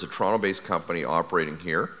Pure is a Toronto-based company operating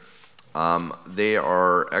here. They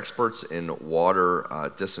are experts in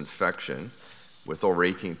water disinfection with over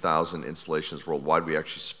 18,000 installations worldwide. We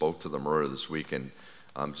actually spoke to them earlier this week, and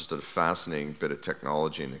just a fascinating bit of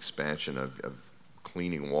technology and expansion of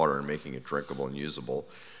cleaning water and making it drinkable and usable.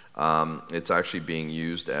 It's actually being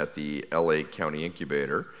used at the LA County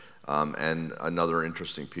Incubator. And another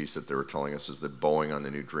interesting piece that they were telling us is that Boeing on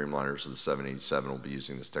the new Dreamliners of the 787 will be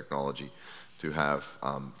using this technology to have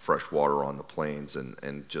fresh water on the planes.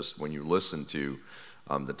 And just when you listen to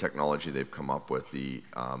the technology they've come up with, the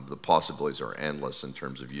possibilities are endless in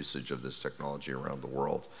terms of usage of this technology around the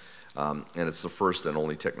world. And it's the first and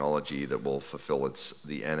only technology that will fulfill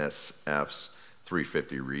the NSF's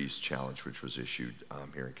 350 Rees challenge, which was issued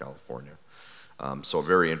here in California. So a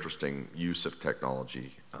very interesting use of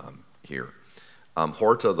technology here.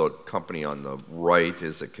 Horta, the company on the right,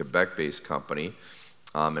 is a Quebec-based company,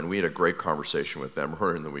 and we had a great conversation with them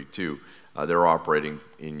earlier in the week too. They're operating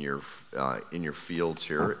in your fields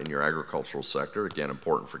here, in your agricultural sector, again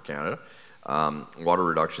important for Canada. Water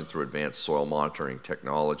reduction through advanced soil monitoring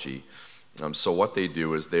technology. So what they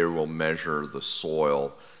do is they will measure the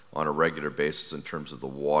soil on a regular basis in terms of the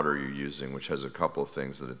water you're using, which has a couple of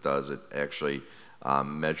things that it does. It actually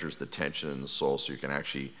measures the tension in the soil so you can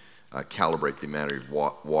actually calibrate the amount of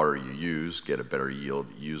water you use, get a better yield,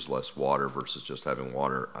 use less water versus just having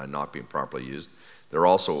water not being properly used. They're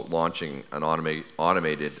also launching an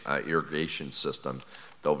automated irrigation system.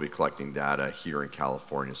 They'll be collecting data here in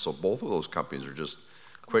California. So both of those companies are just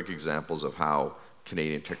quick examples of how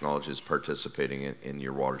Canadian technology is participating in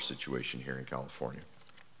your water situation here in California.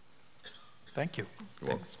 Thank you.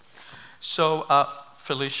 You're welcome. So,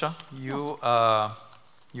 Felicia, you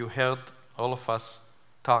heard all of us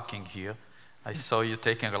talking here. I saw you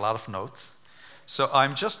taking a lot of notes. So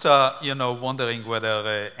I'm just, wondering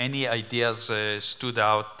whether any ideas stood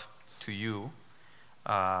out to you,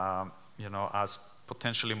 as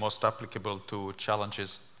potentially most applicable to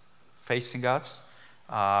challenges facing us.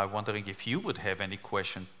 Wondering if you would have any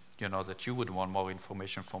question, that you would want more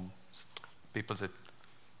information from people that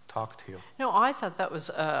talked here. No, I thought that was,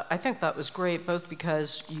 I think that was great, both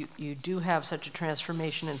because you do have such a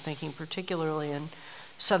transformation in thinking, particularly in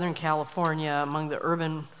Southern California, among the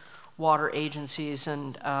urban water agencies,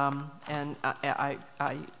 and I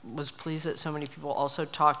was pleased that so many people also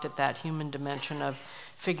talked at that human dimension of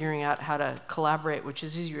figuring out how to collaborate, which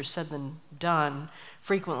is easier said than done.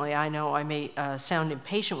 Frequently, I know I may sound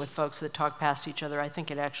impatient with folks that talk past each other. I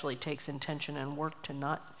think it actually takes intention and work to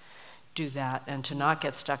not do that and to not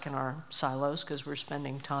get stuck in our silos because we're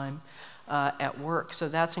spending time at work. So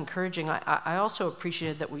that's encouraging. I also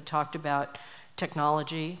appreciated that we talked about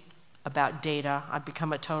technology, about data. I've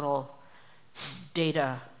become a total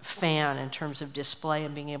data fan in terms of display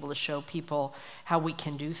and being able to show people how we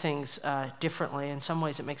can do things differently. In some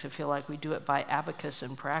ways, it makes it feel like we do it by abacus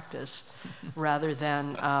and practice rather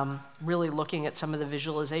than really looking at some of the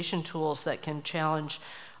visualization tools that can challenge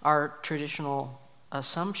our traditional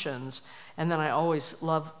assumptions. And then I always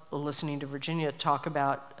love listening to Virginia talk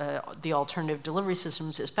about the alternative delivery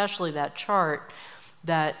systems, especially that chart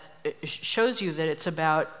that shows you that it's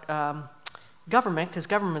about government, because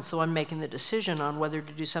government's the one making the decision on whether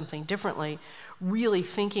to do something differently, really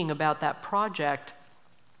thinking about that project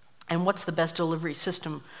and what's the best delivery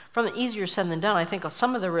system. From the easier said than done, I think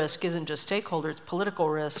some of the risk isn't just stakeholder, it's political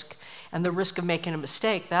risk, and the risk of making a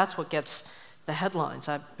mistake, that's what gets the headlines.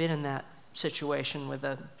 I've been in that situation with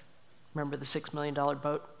remember the $6 million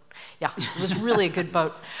boat? Yeah, it was really a good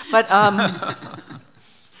boat. But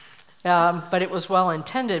it was well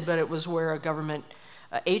intended, but it was where a government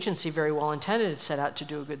agency, very well intended, set out to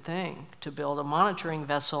do a good thing, to build a monitoring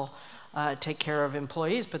vessel, take care of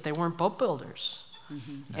employees, but they weren't boat builders.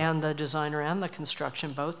 Mm-hmm. And the designer and the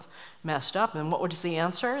construction both messed up. And what was the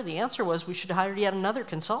answer? The answer was we should hire yet another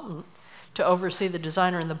consultant to oversee the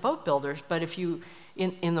designer and the boat builders. But if you,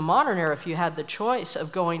 in the modern era, if you had the choice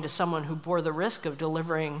of going to someone who bore the risk of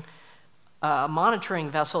delivering a monitoring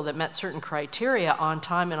vessel that met certain criteria on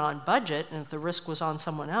time and on budget, and if the risk was on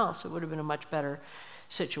someone else, it would have been a much better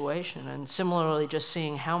situation. And similarly, just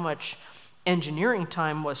seeing how much engineering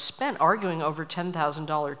time was spent arguing over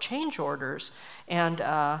 $10,000 change orders, and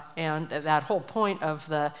that whole point of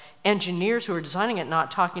the engineers who were designing it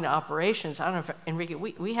not talking to operations. I don't know if, Enrique,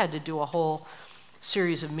 we had to do a whole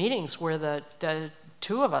series of meetings where the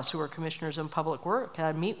two of us who were commissioners in public work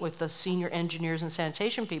had to meet with the senior engineers and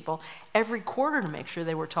sanitation people every quarter to make sure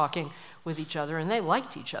they were talking with each other and they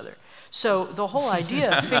liked each other. So the whole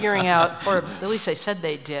idea of figuring out, or at least they said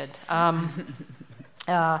they did, and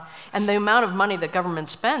the amount of money that government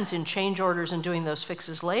spends in change orders and doing those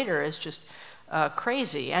fixes later is just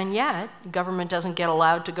crazy. And yet, government doesn't get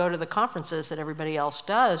allowed to go to the conferences that everybody else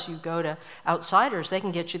does. You go to outsiders, they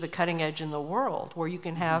can get you the cutting edge in the world, where you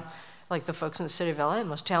can have, like the folks in the city of LA, the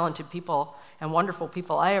most talented people and wonderful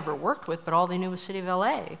people I ever worked with, but all they knew was city of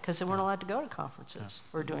LA because they weren't allowed to go to conferences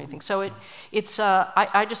or do anything. So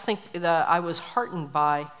I just think that I was heartened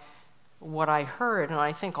by what I heard, and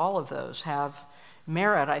I think all of those have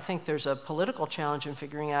merit. I think there's a political challenge in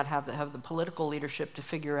figuring out how to have the political leadership to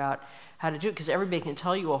figure out how to do it, because everybody can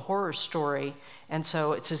tell you a horror story, and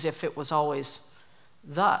so it's as if it was always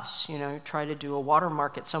thus. Try to do a water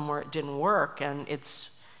market somewhere, it didn't work, and it's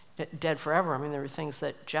dead forever. I mean, there were things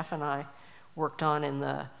that Jeff and I worked on in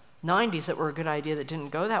the 90s that were a good idea that didn't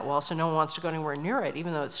go that well, so no one wants to go anywhere near it,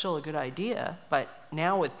 even though it's still a good idea. But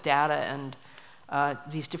now with data and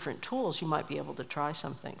these different tools, you might be able to try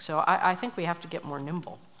something. So I think we have to get more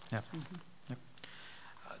nimble. Yeah. Mm-hmm. Yep.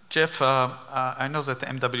 Jeff, I know that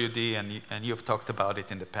MWD, and you've talked about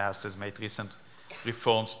it in the past, has made recent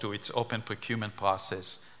reforms to its open procurement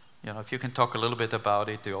process. If you can talk a little bit about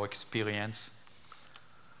it, your experience.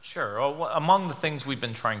 Sure. Well, among the things we've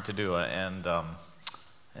been trying to do, and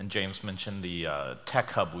And James mentioned the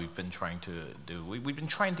tech hub we've been trying to do. We've been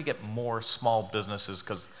trying to get more small businesses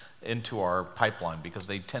into our pipeline because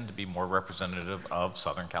they tend to be more representative of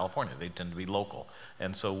Southern California. They tend to be local.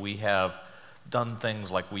 And so we have done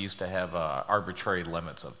things like we used to have arbitrary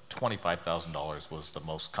limits of $25,000 was the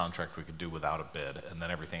most contract we could do without a bid, and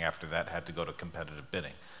then everything after that had to go to competitive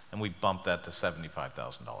bidding. And we bumped that to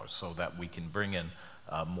 $75,000 so that we can bring in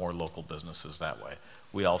more local businesses that way.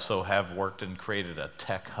 We also have worked and created a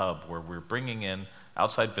tech hub where we're bringing in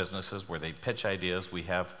outside businesses where they pitch ideas.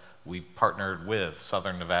 We've partnered with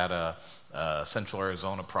Southern Nevada, Central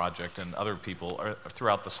Arizona Project, and other people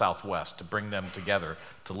throughout the Southwest to bring them together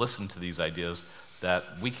to listen to these ideas that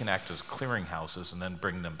we can act as clearinghouses and then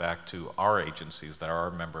bring them back to our agencies that are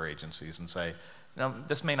our member agencies and say,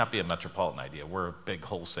 this may not be a Metropolitan idea. We're a big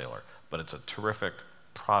wholesaler, but it's a terrific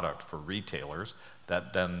product for retailers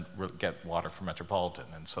that then get water from Metropolitan.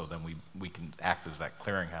 And so then we can act as that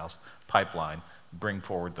clearinghouse pipeline, bring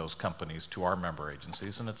forward those companies to our member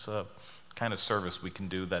agencies, and it's a kind of service we can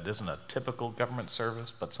do that isn't a typical government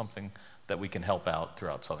service, but something that we can help out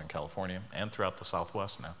throughout Southern California and throughout the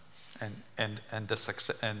Southwest now. And the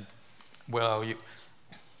success, and well,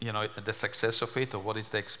 the success of it, or what is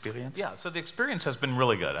the experience? Yeah, so the experience has been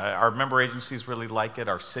really good. Our member agencies really like it.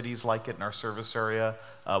 Our cities like it in our service area.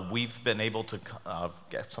 We've been able to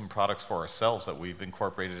get some products for ourselves that we've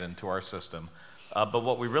incorporated into our system. But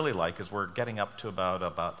what we really like is we're getting up to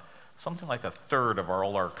about something like a third of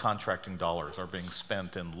all our contracting dollars are being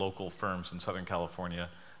spent in local firms in Southern California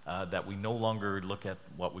that we no longer look at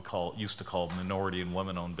what we used to call minority and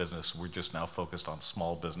women-owned business. We're just now focused on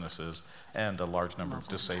small businesses and a large number of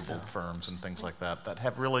disabled firms and things like that that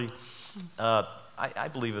have really, I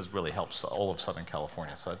believe, has really helped all of Southern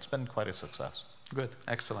California. So it's been quite a success. Good,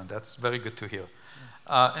 excellent. That's very good to hear.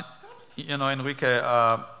 Enrique,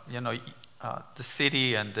 the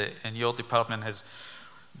city and your department has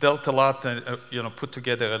dealt a lot, put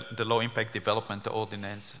together the Low Impact Development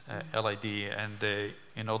Ordinance, LID, and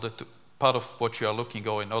in order to, part of what you are looking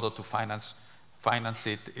for in order to finance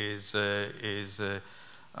it is your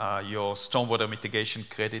stormwater mitigation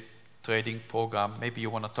credit trading program. Maybe you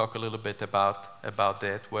want to talk a little bit about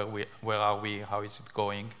that. Where are we? How is it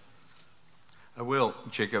going? I will,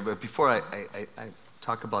 Jacob. But before I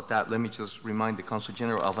talk about that, let me just remind the Consul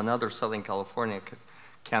General of another Southern California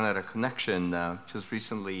Canada connection. Just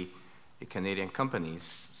recently, a Canadian company,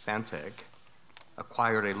 Santec,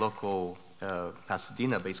 acquired a local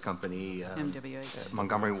Pasadena-based company, MWH.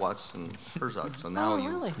 Montgomery Watson Herzog. So now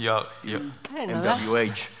really? yeah, I didn't know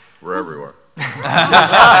MWH. We're everywhere.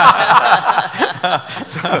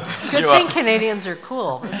 Good thing Canadians are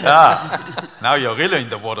cool. Now you're really in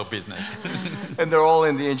the water business. And they're all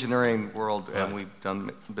in the engineering world, and we've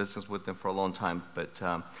done business with them for a long time. But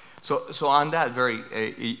so on that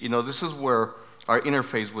this is where our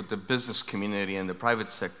interface with the business community and the private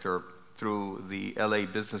sector through the LA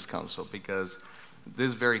Business Council, because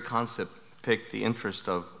this very concept piqued the interest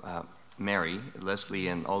of Mary, Leslie,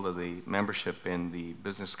 and all of the membership in the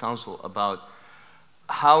Business Council about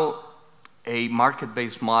how a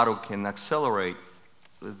market-based model can accelerate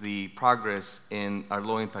the progress in our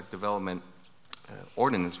low-impact development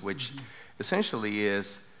ordinance, which essentially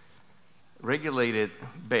is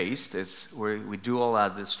regulated-based. It's where we do all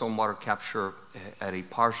that, the stormwater capture at a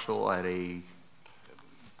parcel, at a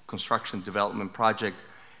construction development project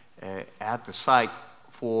at the site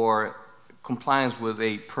for compliance with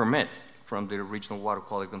a permit from the Regional Water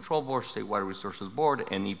Quality Control Board, State Water Resources Board,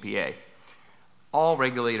 and EPA. All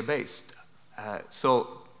regulated based.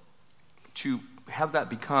 So to have that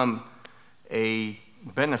become a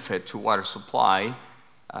benefit to water supply,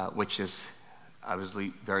 which is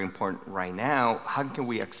obviously very important right now, how can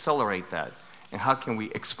we accelerate that? And how can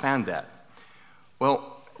we expand that?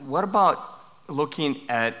 Well, what about looking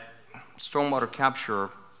at stormwater capture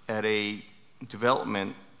at a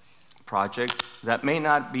development project that may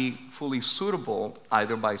not be fully suitable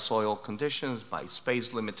either by soil conditions, by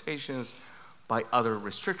space limitations, by other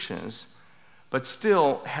restrictions, but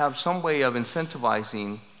still have some way of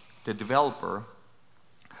incentivizing the developer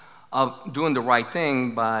of doing the right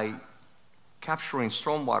thing by capturing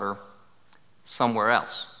stormwater somewhere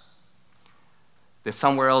else. The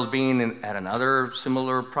somewhere else being at another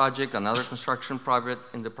similar project, another construction project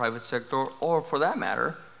in the private sector, or for that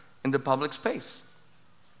matter, in the public space.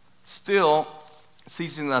 Still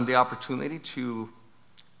seizing on the opportunity to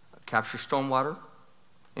capture stormwater,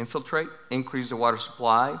 infiltrate, increase the water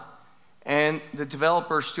supply, and the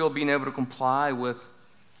developer still being able to comply with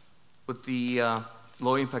the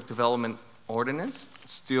low impact development ordinance,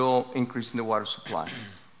 still increasing the water supply.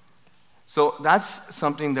 So that's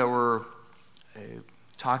something that we're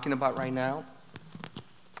talking about right now,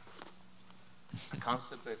 a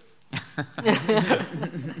concept that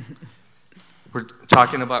we're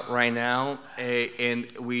talking about right now, and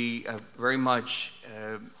we are very much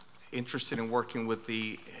interested in working with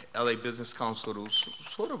the LA Business Council to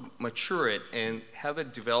sort of mature it and have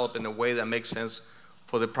it develop in a way that makes sense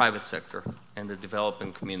for the private sector and the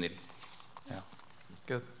developing community. Yeah,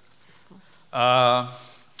 good.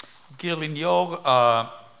 Gil, in your,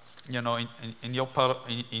 you know, in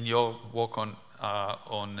your work on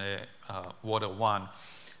Water One,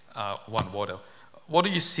 One Water, what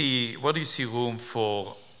do you see? What do you see room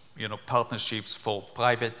for, you know, partnerships for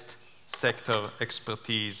private sector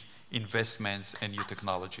expertise, investments, and new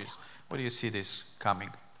technologies? Where do you see this coming?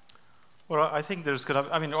 Well, I think there's gonna.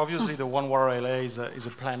 I mean, obviously, the One Water LA is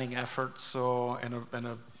a planning effort. So,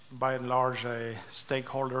 and by and large, a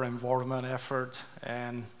stakeholder involvement effort,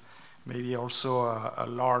 and maybe also a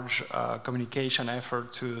large communication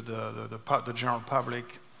effort to the general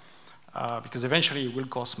public, because eventually it will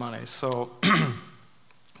cost money. So,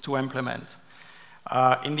 to implement.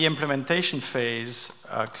 In the implementation phase,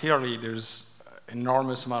 clearly there's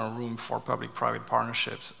enormous amount of room for public-private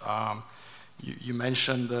partnerships. You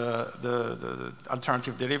mentioned the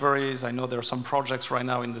alternative deliveries. I know there are some projects right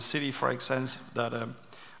now in the city, for instance, that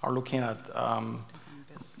are looking at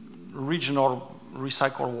regional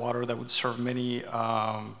recycled water that would serve many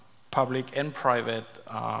public and private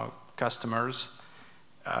customers.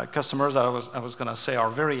 Customers, I was going to say,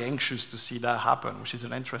 are very anxious to see that happen, which is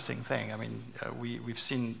an interesting thing. I mean, we've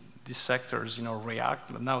seen these sectors, you know,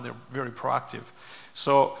 react, but now they're very proactive.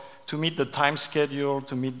 So to meet the time schedule,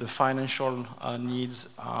 to meet the financial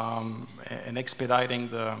needs, and expediting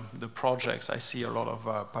the projects, I see a lot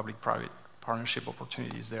of public-private partnership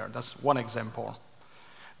opportunities there. That's one example.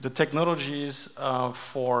 The technologies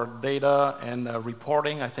for data and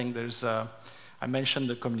reporting, I think there's, I mentioned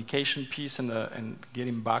the communication piece and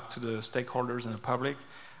getting back to the stakeholders and the public.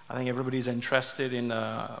 I think everybody's interested in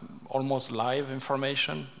almost live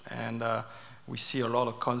information, and we see a lot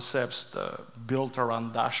of concepts built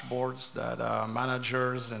around dashboards that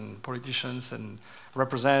managers and politicians and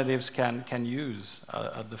representatives can use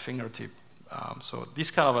at the fingertip. So these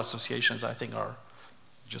kind of associations, I think, are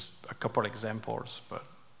just a couple examples. But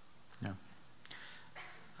yeah,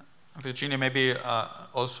 Virginia, maybe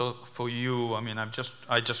also for you. I mean,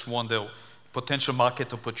 I just wonder potential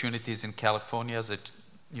market opportunities in California that,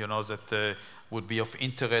 you know, that would be of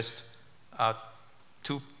interest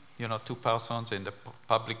to, you know, to Parsons in the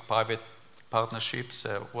public-private partnerships.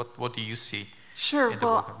 What do you see? Sure. In the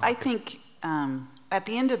well, I think at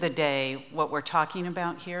the end of the day, what we're talking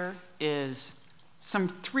about here is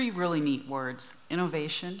three really neat words: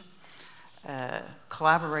 innovation,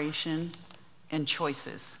 collaboration, and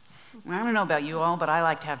choices. I don't know about you all, but I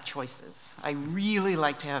like to have choices. I really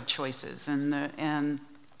like to have choices, and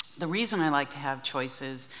the reason I like to have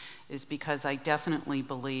choices is because I definitely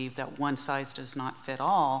believe that one size does not fit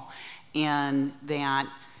all, and that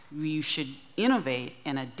you should innovate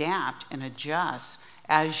and adapt and adjust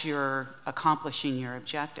as you're accomplishing your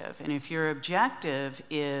objective. And if your objective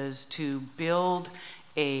is to build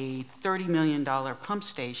a $30 million pump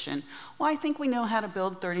station, well, I think we know how to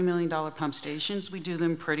build $30 million pump stations. We do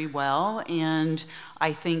them pretty well, and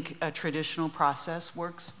I think a traditional process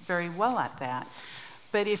works very well at that.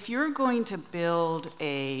 But if you're going to build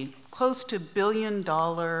a close to $1 billion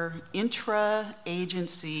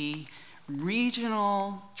intra-agency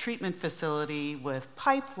regional treatment facility with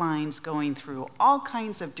pipelines going through all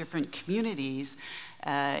kinds of different communities,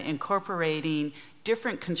 incorporating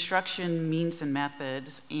different construction means and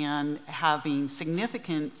methods, and having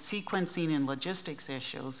significant sequencing and logistics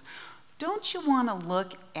issues, don't you want to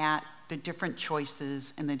look at the different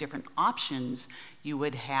choices and the different options you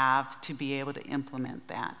would have to be able to implement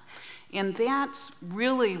that? And that's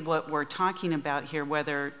really what we're talking about here,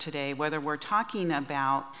 whether we're talking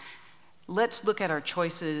about, let's look at our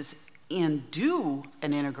choices and do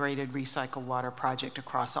an integrated recycled water project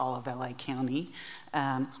across all of LA County.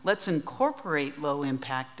 Let's incorporate low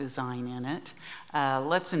impact design in it.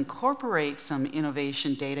 Let's incorporate some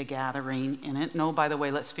innovation data gathering in it. No, by the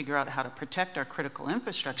way, let's figure out how to protect our critical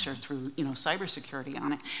infrastructure through, you know, cybersecurity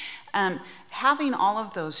on it. Having all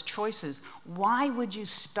of those choices, why would you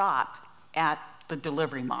stop at the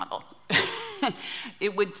delivery model?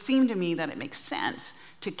 It would seem to me that it makes sense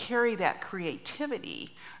to carry that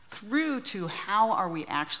creativity through to how are we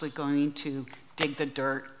actually going to dig the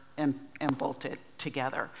dirt and bolt it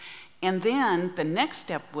together. And then the next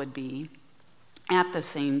step would be, at the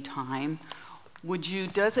same time,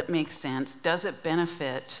 does it make sense, does it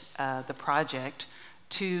benefit the project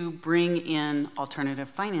to bring in alternative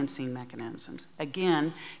financing mechanisms.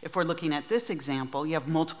 Again, if we're looking at this example, you have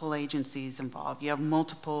multiple agencies involved, you have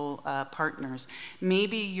multiple partners.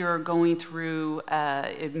 Maybe you're going through,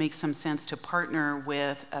 it makes some sense to partner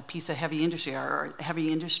with a piece of heavy industry or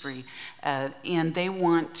heavy industry, and they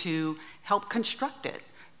want to help construct it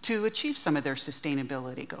to achieve some of their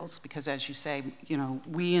sustainability goals, because as you say, you know,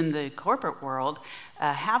 we in the corporate world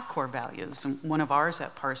have core values, and one of ours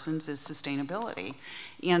at Parsons is sustainability.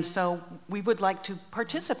 And so we would like to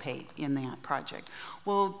participate in that project.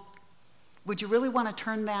 Well, would you really want to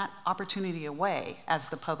turn that opportunity away as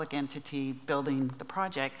the public entity building the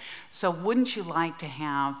project? So wouldn't you like to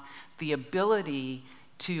have the ability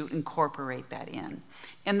to incorporate that in?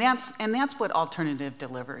 And that's what alternative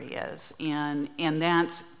delivery is, and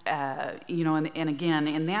that's you know, and again,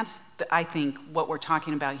 and that's I think what we're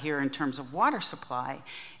talking about here in terms of water supply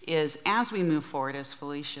is as we move forward, as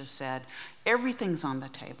Felicia said, everything's on the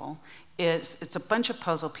table. It's a bunch of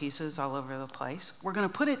puzzle pieces all over the place. We're going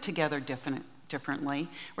to put it together differently.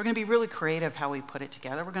 We're going to be really creative how we put it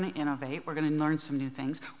together. We're going to innovate. We're going to learn some new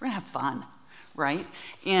things. We're going to have fun, right?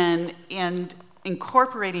 And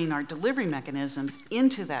incorporating our delivery mechanisms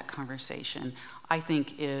into that conversation, I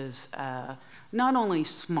think is not only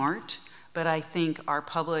smart, but I think our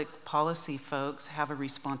public policy folks have a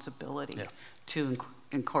responsibility to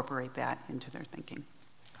incorporate that into their thinking.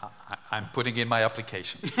 I'm putting in my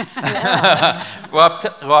application.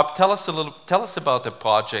 Rob, tell us about the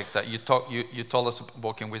project that you told us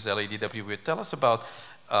working with LADW. Tell us about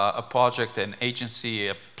a project, an agency,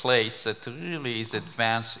 a place that really is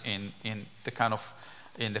advanced in the kind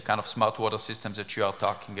of smart water systems that you are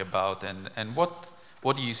talking about, and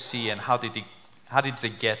what do you see, and how did they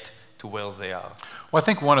get to where they are? Well, I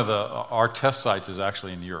think one of our test sites is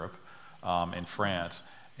actually in Europe, in France,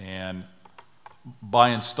 and by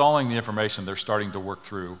installing the information, they're starting to work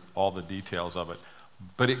through all the details of it.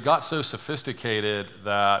 But it got so sophisticated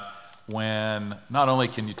that when not only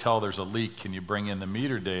can you tell there's a leak, can you bring in the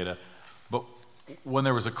meter data, but when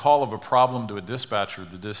there was a call of a problem to a dispatcher,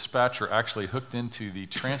 the dispatcher actually hooked into the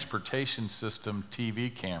transportation system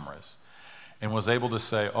TV cameras and was able to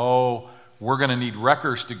say, oh, we're going to need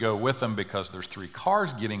wreckers to go with them because there's 3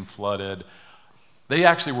 cars getting flooded. They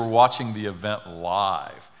actually were watching the event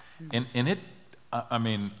live. And it, I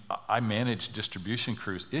mean, I manage distribution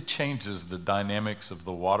crews. It changes the dynamics of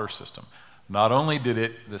the water system. Not only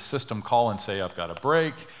did the system call and say, I've got a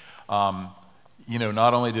break, you know,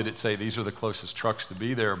 not only did it say these are the closest trucks to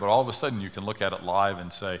be there, but all of a sudden you can look at it live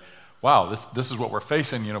and say, wow, this is what we're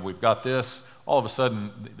facing, you know, we've got this. All of a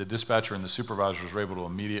sudden, the dispatcher and the supervisors were able to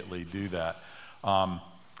immediately do that.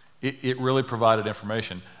 It really provided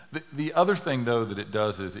information. The other thing, though, that it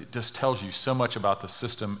does is it just tells you so much about the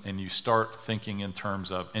system, and you start thinking in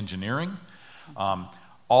terms of engineering.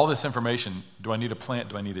 All this information, do I need a plant,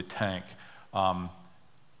 do I need a tank?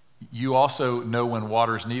 You also know when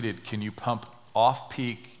water is needed. Can you pump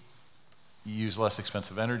off-peak, use less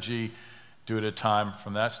expensive energy, do it at a time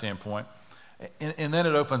from that standpoint? And then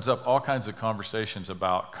it opens up all kinds of conversations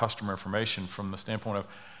about customer information from the standpoint of,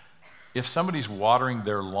 if somebody's watering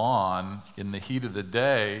their lawn in the heat of the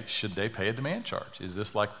day, should they pay a demand charge? Is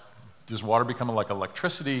this like, does water become like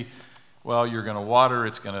electricity? Well, you're going to water,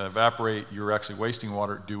 it's going to evaporate, you're actually wasting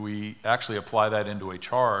water. Do we actually apply that into a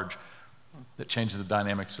charge that changes the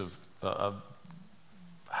dynamics of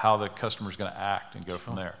how the customer's going to act and go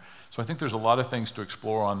from there? So I think there's a lot of things to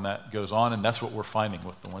explore on that goes on, and that's what we're finding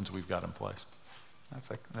with the ones we've got in place.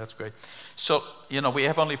 That's great. So, you know, we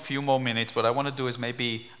have only a few more minutes. What I want to do is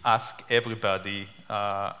maybe ask everybody,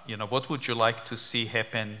 you know, what would you like to see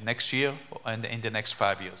happen next year and in the next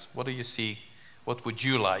 5 years? What do you see? What would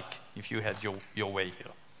you like if you had your way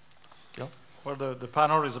here? Gil? Well, the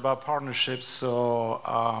panel is about partnerships, so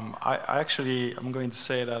I'm going to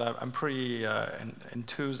say that I'm pretty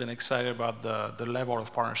enthused and excited about the level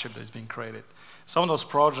of partnership that's being created. Some of those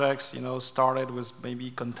projects, you know, started with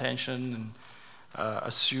maybe contention and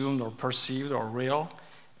assumed or perceived or real,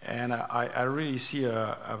 and I really see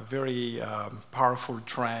a very powerful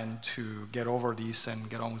trend to get over this and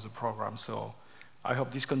get on with the program. So I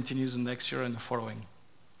hope this continues next year and the following.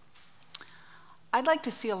 I'd like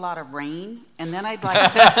to see a lot of rain, and then I'd like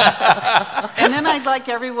and then I'd like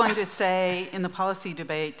everyone to say in the policy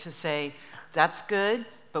debate to say that's good,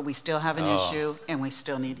 but we still have an issue and we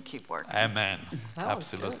still need to keep working. Amen.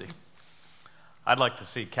 Absolutely. I'd like to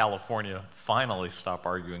see California finally stop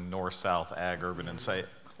arguing north, south, ag, urban, and say,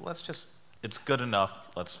 it's good enough,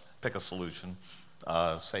 let's pick a solution,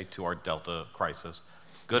 say to our Delta crisis.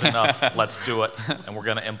 Good enough, let's do it, and we're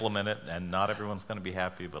going to implement it, and not everyone's going to be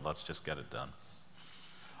happy, but let's just get it done.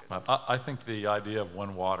 I think the idea of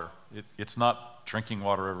one water, it's not drinking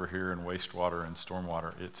water over here and wastewater and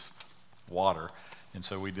stormwater, it's water. And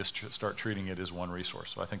so we just start treating it as one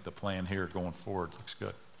resource. So I think the plan here going forward looks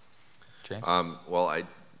good. James? Well, I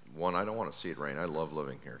don't want to see it rain. I love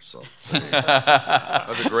living here, so. I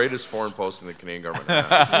have the greatest foreign posting the Canadian government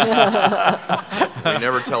has. We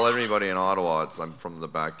never tell anybody in Ottawa I'm from the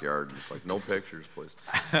backyard. It's like, no pictures, please.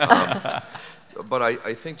 But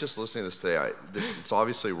I think just listening to this today, it's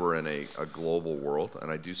obviously we're in a global world, and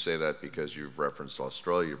I do say that because you've referenced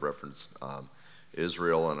Australia, you've referenced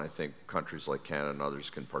Israel, and I think countries like Canada and others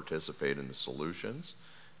can participate in the solutions,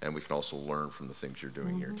 and we can also learn from the things you're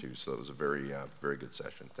doing here too. So it was a very, very good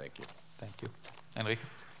session. Thank you. Thank you. Enrique?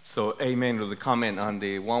 So amen to the comment on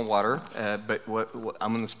the one water, but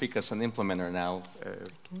I'm going to speak as an implementer now.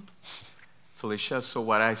 Felicia, so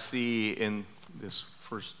what I see in this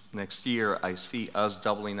next year, I see us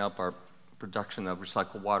doubling up our production of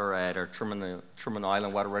recycled water at our Terminal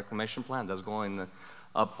Island Water Reclamation Plant. That's going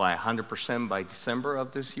up by 100% by December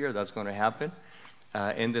of this year. That's going to happen.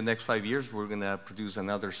 In the next 5 years, we're going to produce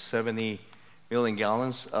another 70 million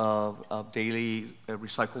gallons of daily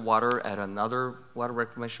recycled water at another water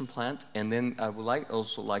reclamation plant. And then I would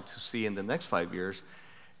also like to see in the next 5 years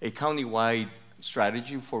a countywide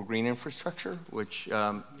strategy for green infrastructure, which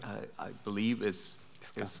I believe is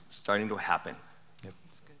starting to happen.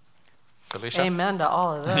 Felicia? Amen to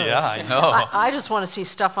all of those. Yeah, I know. I just want to see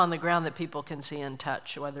stuff on the ground that people can see and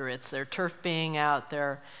touch, whether it's their turf being out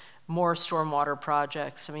there, more stormwater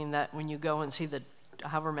projects. I mean, that when you go and see the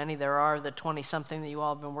however many there are, the 20-something that you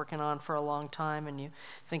all have been working on for a long time, and you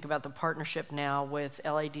think about the partnership now with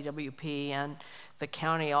LADWP and the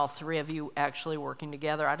county, all three of you actually working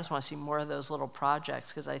together. I just want to see more of those little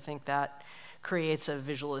projects, because I think that creates a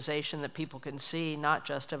visualization that people can see, not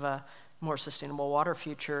just of a more sustainable water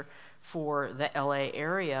future for the LA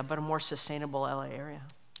area, but a more sustainable LA area.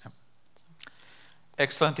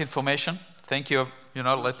 Excellent information. Thank you.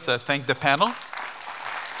 Let's thank the panel.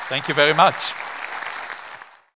 Thank you very much.